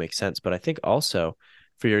totally makes sense. But I think also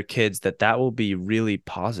for your kids that will be really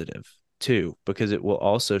positive too, because it will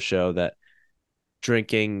also show that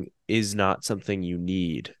drinking is not something you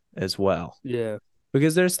need as well. Yeah.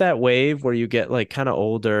 Because there's that wave where you get like kind of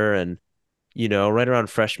older and, right around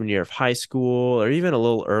freshman year of high school or even a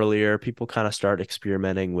little earlier, people kind of start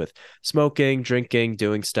experimenting with smoking, drinking,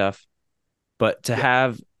 doing stuff. But to Yeah.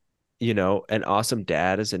 have, an awesome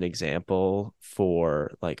dad as an example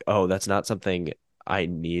for like, oh, that's not something I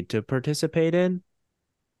need to participate in.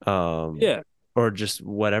 Yeah. Or just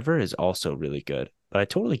whatever is also really good. But I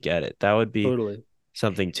totally get it. That would be Totally.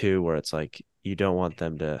 something too where it's like you don't want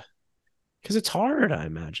them to, because it's hard, I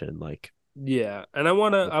imagine. Like, Yeah. And I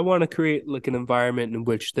wanna create like an environment in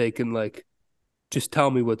which they can like just tell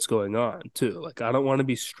me what's going on too. Like I don't want to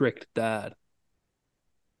be strict dad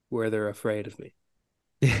where they're afraid of me.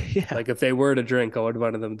 yeah, Like if they were to drink, I would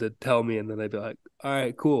want them to tell me and then they'd be like, all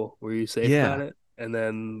right, cool. Were you safe about yeah, it? And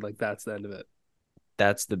then like that's the end of it.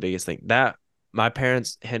 that's the biggest thing. That my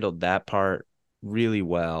parents handled that part really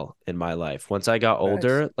well in my life. Once I got Nice.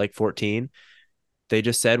 older, like 14, they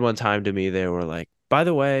just said one time to me, they were like, by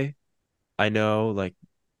the way, I know like,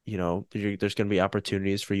 there's going to be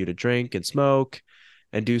opportunities for you to drink and smoke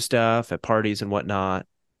and do stuff at parties and whatnot.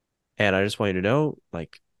 And I just want you to know,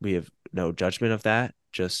 like, we have no judgment of that.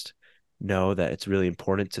 Just know that it's really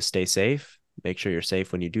important to stay safe. Make sure you're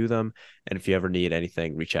safe when you do them. And if you ever need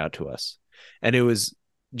anything, reach out to us. And it was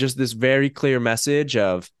just this very clear message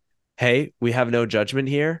of, hey, we have no judgment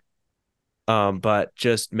here. But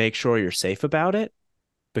just make sure you're safe about it.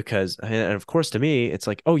 Because, and of course, to me, it's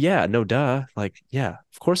like, oh, yeah, no, duh. Like, yeah,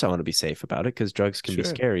 of course I want to be safe about it because drugs can be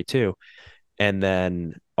Sure. scary too. And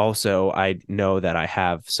then also, I know that I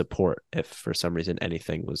have support if for some reason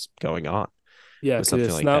anything was going on Yeah, with because something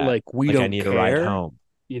it's like not that. like we Like I don't need a ride care. home.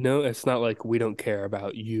 It's not like we don't care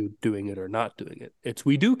about you doing it or not doing it. It's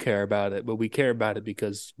we do care about it, but we care about it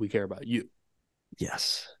because we care about you,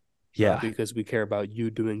 Yes. not Yeah. because we care about you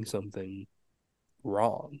doing something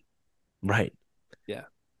wrong. Right. Yeah.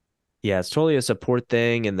 Yeah. It's totally a support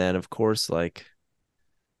thing. And then, of course, like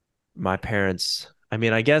my parents, I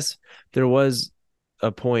mean, I guess there was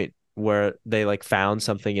a point where they like found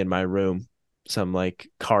something in my room, some like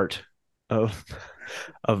cart of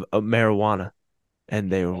of marijuana. And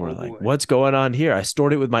they were Oh like, boy. what's going on here? I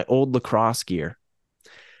stored it with my old lacrosse gear.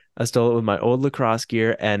 I stole it with my old lacrosse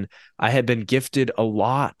gear, and I had been gifted a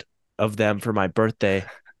lot of them for my birthday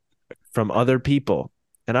from other people.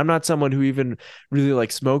 And I'm not someone who even really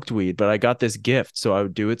like smoked weed, but I got this gift, so I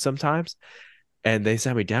would do it sometimes. And they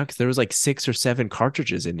sat me down because there was like 6 or 7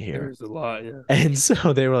 cartridges in here. There's a lot, yeah. And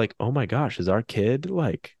so they were like, "Oh my gosh, is our kid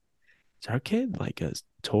like a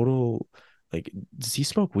total like does he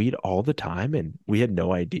smoke weed all the time?" And we had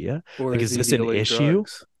no idea. Or Like, is is he this an dealing issue?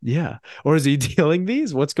 drugs? Yeah. Or is he dealing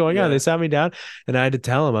these? What's going on? Yeah. They sat me down and I had to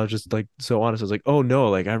tell him. I was just like so honest. I was like, "Oh no,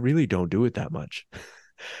 like I really don't do it that much.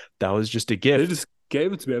 That was just a They gift." just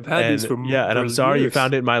gave it to me. I've had these And yeah, and for I'm sorry you years.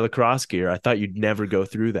 found it in my lacrosse gear. I thought you'd never go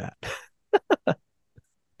through that.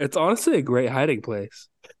 It's honestly a great hiding place.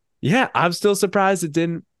 Yeah, I'm still surprised it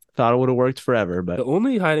didn't. Thought it would have worked forever, The but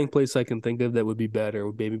only hiding place I can think of that would be better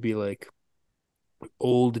would maybe be like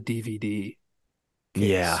old DVD case.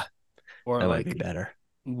 yeah, Or that might be like, better.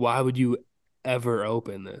 why would you ever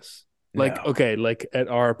open this? Like, No. okay, like at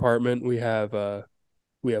our apartment we have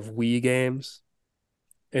Wii games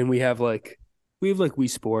and we have like Wii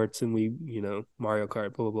Sports and Mario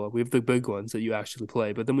Kart, blah blah blah. We have the big ones that you actually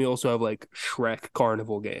play, but then we also have like Shrek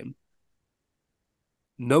Carnival game.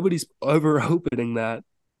 Nobody's ever opening that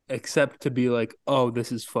except to be like, oh,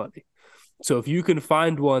 this is funny. So if you can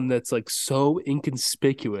find one that's like so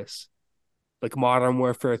inconspicuous, like Modern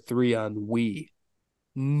Warfare 3 on Wii,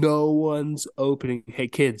 no one's opening. Hey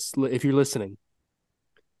kids, if you're listening,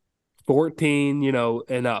 14,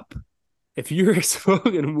 and up. If you're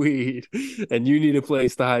smoking weed and you need a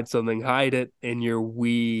place to hide something, hide it in your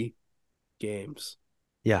Wii games.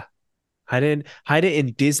 Yeah. Hide it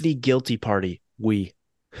in Disney Guilty Party.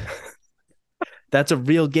 That's a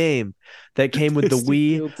real game that came with the Disney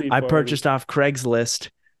Wii. Guilty I Party. purchased off Craigslist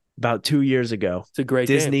about 2 years ago. It's a great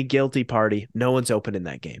Disney game. Guilty Party. No one's opening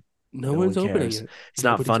that game. No No one's one opening cares. it. It's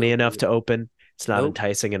not Nobody's funny opening enough it. to open. It's not Nope.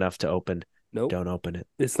 enticing enough to open. Nope. Don't open it.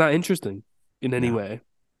 It's not interesting in any No. way.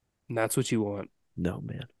 And that's what you want. No,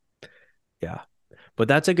 man. Yeah. But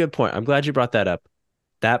that's a good point. I'm glad you brought that up.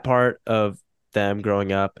 That part of them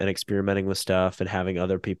growing up and experimenting with stuff and having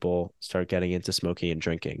other people start getting into smoking and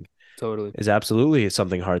drinking Totally. is absolutely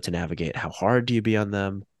something hard to navigate. How hard do you be on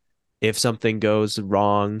them? If something goes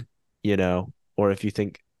wrong, or if you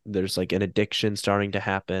think there's like an addiction starting to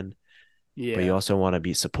happen, but you Yeah. also want to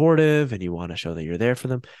be supportive and you want to show that you're there for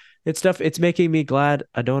them. It's making me glad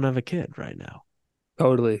I don't have a kid right now.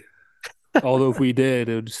 Totally. Although if we did,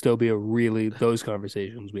 it would still be those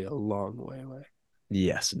conversations would be a long way away.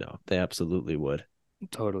 Yes, no, they absolutely would.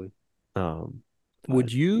 Totally. Um,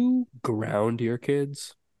 Would you ground your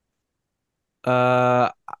kids?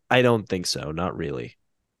 I don't think so. Not really.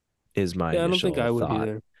 Is my Yeah, I don't think initial I would thought.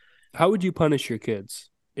 either. How would you punish your kids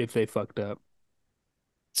if they fucked up?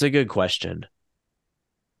 It's a good question.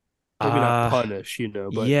 Maybe not Uh, punish,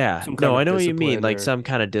 but yeah. some kind No, of I know what you mean. discipline Like or some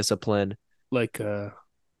kind of discipline. like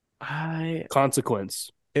I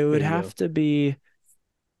consequence. It would There you have go. to be.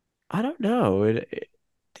 I don't know.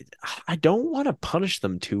 I don't want to punish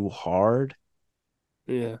them too hard,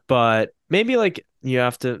 Yeah. but maybe like you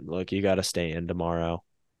have to look. You got to stay in tomorrow.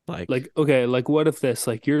 Like, okay, like what if this,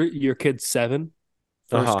 like your kid's 7,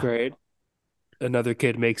 first uh-huh. grade, another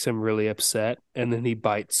kid makes him really upset and then he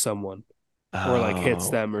bites someone or like hits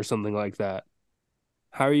Oh, them or something like that.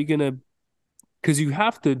 How are you gonna? Because you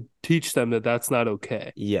have to teach them that that's not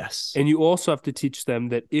okay. yes. And you also have to teach them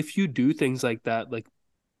that if you do things like that, like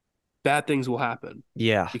bad things will happen.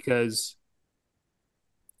 Yeah. Because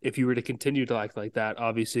if you were to continue to act like that,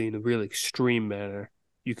 obviously in a really extreme manner,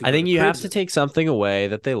 you could I go think to you have to prison. take something away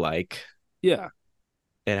that they like. Yeah.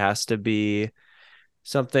 It has to be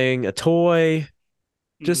something, a toy,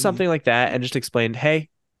 just Mhm. something like that, and just explain, hey,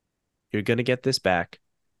 you're gonna get this back,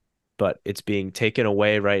 but it's being taken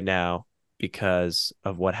away right now because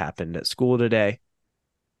of what happened at school today,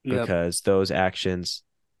 Yep. because those actions,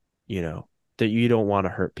 that you don't want to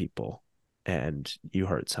hurt people and you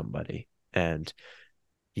hurt somebody. And,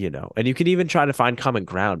 and you can even try to find common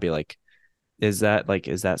ground, be like, is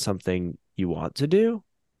that something you want to do?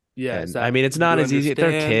 Yeah. Is And I that, mean, it's do not you as easy. They're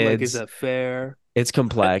understand? Like, is kids. that fair? It's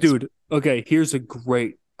complex. Dude, okay,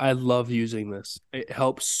 I love using this. It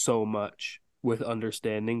helps so much with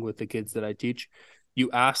understanding with the kids that I teach.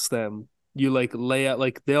 You ask them, you like lay out,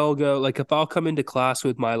 like they'll go, like if I'll come into class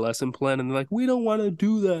with my lesson plan and they're like, we don't want to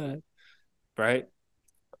do that, right?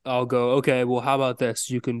 I'll go, okay, well, how about this?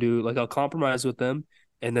 You can do, like, I'll compromise with them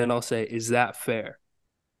and then I'll say, is that fair?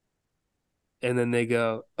 And then they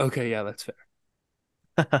go, okay, yeah, that's fair.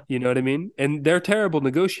 You know what I mean? And they're terrible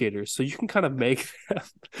negotiators. So you can kind of make them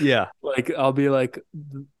Yeah. like, I'll be like,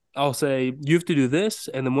 I'll say, you have to do this.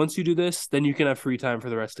 And then once you do this, then you can have free time for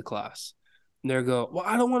the rest of class. And they'll go, well,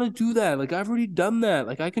 I don't want to do that. Like, I've already done that.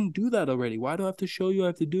 Like, I can do that already. Why do I have to show you I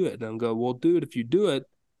have to do it? And I'll go, well, dude, if you do it,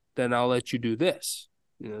 then I'll let you do this.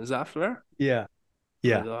 Is that fair? Yeah. And they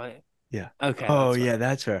Yeah. go, "Oh, Yeah. okay, Oh, that's fine." yeah,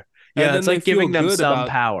 that's fair. And Yeah, then it's they like feel giving them good some about,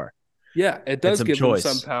 power yeah, it and does some give them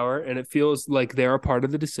some choice. power and it feels like they're a part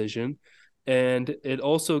of the decision. And it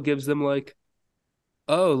also gives them like,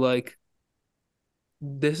 oh, like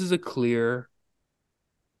this is a clear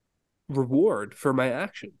reward for my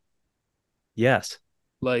action. Yes.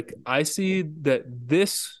 Like I see that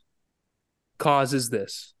this causes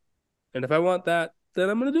this. And if I want that, then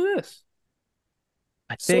I'm going to do this.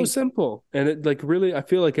 I So think, simple. And it like really, I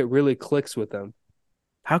feel like it really clicks with them.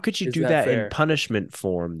 how could you Is do that that in fair? punishment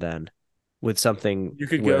form then with something You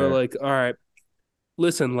could go where, like, all right,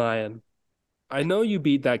 listen, Lion, I know you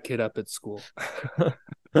beat that kid up at school.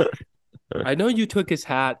 I know you took his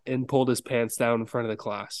hat and pulled his pants down in front of the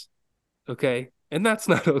class. Okay. And that's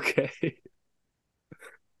not okay.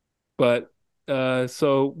 But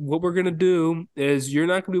so what we're gonna do is you're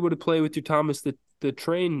not gonna be able to play with your Thomas the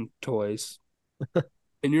Train toys,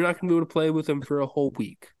 and you're not gonna be able to play with them for a whole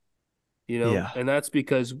week. yeah, And that's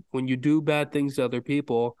because when you do bad things to other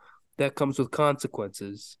people, that comes with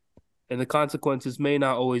consequences. And the consequences may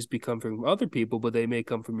not always become from other people, but they may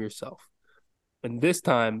come from yourself. And this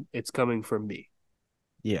time it's coming from me.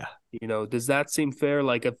 yeah, Does that seem fair?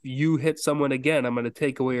 Like if you hit someone again, I'm going to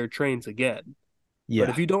take away your trains again. But yeah.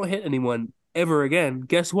 if you don't hit anyone ever again,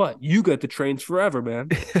 guess what? You get the trains forever, man.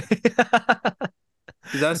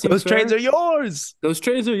 Does that seem Those trains fair? are yours. Those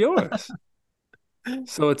trains are yours.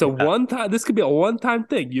 So it's a Yeah. one-time, this could be a one-time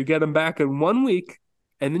thing. You get them back in 1 week,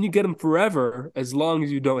 and then you get them forever as long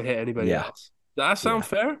as you don't hit anybody Yeah. else. Does that sound Yeah.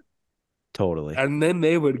 fair? Totally. And then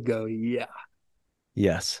they would go, yeah.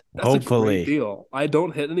 Yes. That's a great Hopefully. deal. I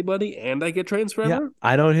don't hit anybody and I get trains Yeah. forever.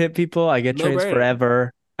 I don't hit people. I get No trains brainer.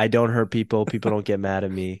 forever. I don't hurt people. People don't get mad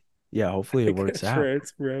at me. Yeah. Hopefully it works out.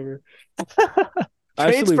 Trains forever. I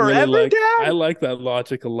Trains actually forever, really like. Dad? I like that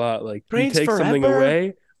logic a lot. Like Trains you take something forever?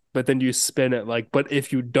 away, but then you spin it. Like, but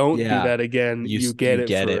if you don't do Yeah. that again, you get it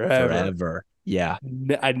forever. forever. Yeah.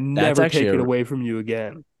 I'd never actually take it a- away from you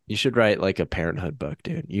again. You should write like a parenthood book,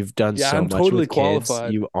 dude. You've done Yeah, so I'm much totally with kids.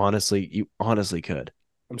 qualified. You honestly could.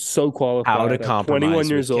 I'm so qualified. How to I'm compromise 21 with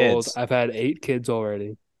years old. kids. I've had 8 kids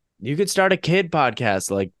already. You could start a kid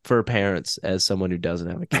podcast like for parents as someone who doesn't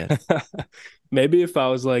have a kid. Maybe if I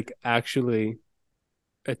was like actually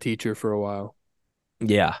a teacher for a while.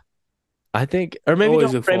 Yeah. I think, or maybe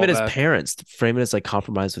Always don't a frame it as fallback. parents. Frame it as like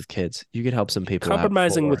compromise with kids. You could help some people out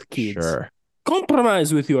Compromising for with kids. Sure.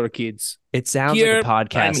 Compromise with your kids. It sounds Here, like a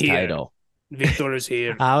podcast I'm here. title. Victor is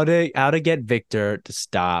here. How to get Victor to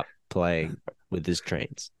stop playing with his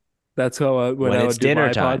trains. That's how when I it's would do dinner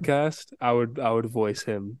my time. podcast, I would voice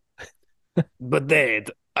him. But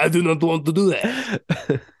Dad, I do not want to do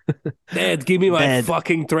that. Dad, give me my Dad,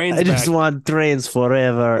 fucking trains I just back. want trains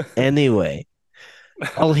forever anyway.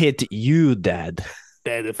 I'll hit you, Dad.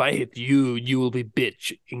 Dad, if I hit you, you will be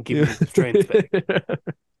bitch and give me the trains back.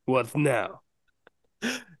 What now?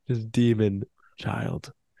 Just demon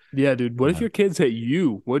child. Yeah, dude. What if Yeah. your kids hit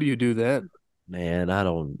you? What do you do then? Man, I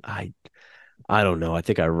don't know. I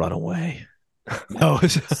think I run away. No.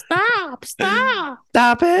 Stop!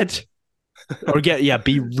 Stop it. Or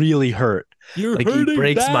be really hurt. You're Like he hurting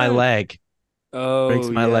breaks my Dad. leg. Oh, Breaks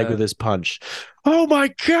my leg with his punch. Oh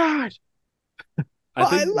my God.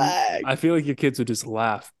 Leg. I feel like your kids would just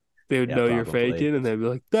laugh. They would Yeah, know you're probably. faking, and they'd be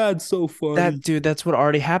like, "That's so funny." That's what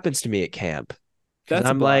already happens to me at camp. 'Cause That's a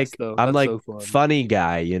I'm blast, like though. I'm That's like so fun. funny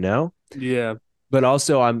guy, you know? Yeah, But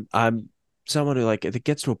also I'm someone who like it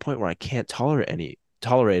gets to a point where I can't tolerate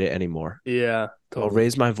it anymore. yeah. I'll Totally.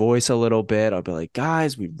 raise my voice a little bit. I'll be like,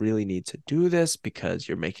 guys, we really need to do this because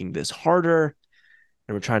you're making this harder.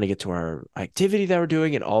 And we're trying to get to our activity that we're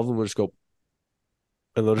doing. And all of them will just go,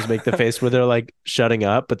 and they'll just make the face where they're like shutting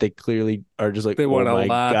up, but they clearly are just like, They oh wanna my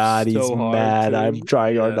laugh God, he's so hard, mad. too. I'm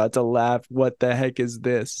trying hard Yeah. not to laugh. What the heck is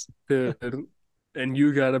this? Dude, and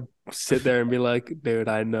you gotta sit there and be like, dude,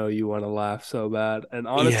 I know you want to laugh so bad. And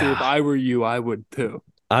honestly, if Yeah. I were you, I would too.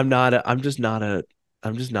 I'm just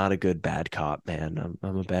not a good bad cop, man.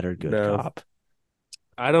 I'm a better good No. cop.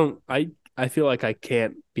 I feel like I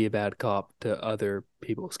can't be a bad cop to other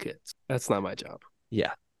people's kids. That's not my job.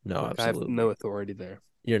 Yeah. No, Like, I have absolutely. no authority there.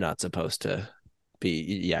 You're not supposed to be.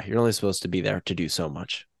 Yeah, you're only supposed to be there to do so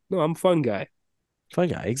much. No, I'm a fun guy. Fun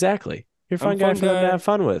guy, exactly. You're a I'm fun a guy fun for them to guy. have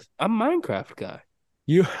fun with. I'm a Minecraft guy.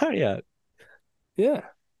 You yeah. Yeah.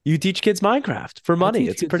 You teach kids Minecraft for I money. teach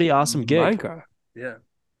It's a kids pretty awesome gig. Minecraft. Yeah.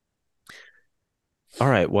 All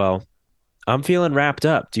right, well, I'm feeling wrapped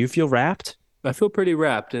up. Do you feel wrapped? I feel pretty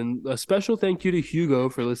wrapped. And a special thank you to Hugo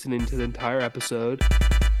for listening to the entire episode.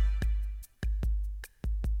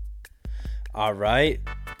 All right.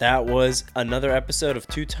 That was another episode of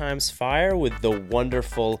 2 Times Fire with the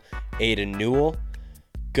wonderful Aiden Newell.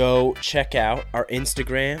 Go check out our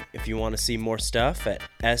Instagram if you want to see more stuff at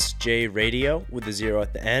SJ Radio with a 0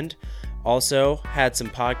 at the end. Also, had some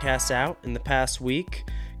podcasts out in the past week.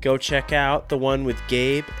 Go check out the one with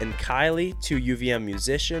Gabe and Kylie, 2 UVM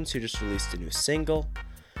musicians who just released a new single.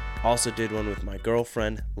 Also did one with my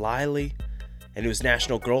girlfriend, Lily. And it was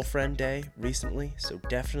National Girlfriend Day recently, so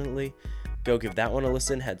definitely go give that one a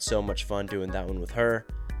listen. Had so much fun doing that one with her.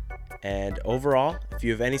 And overall, if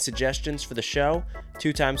you have any suggestions for the show,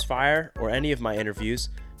 2 Times Fire, or any of my interviews,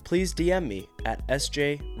 please DM me at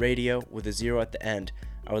SJ Radio with a 0 at the end.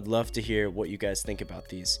 I would love to hear what you guys think about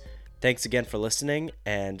these. Thanks again for listening,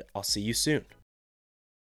 and I'll see you soon.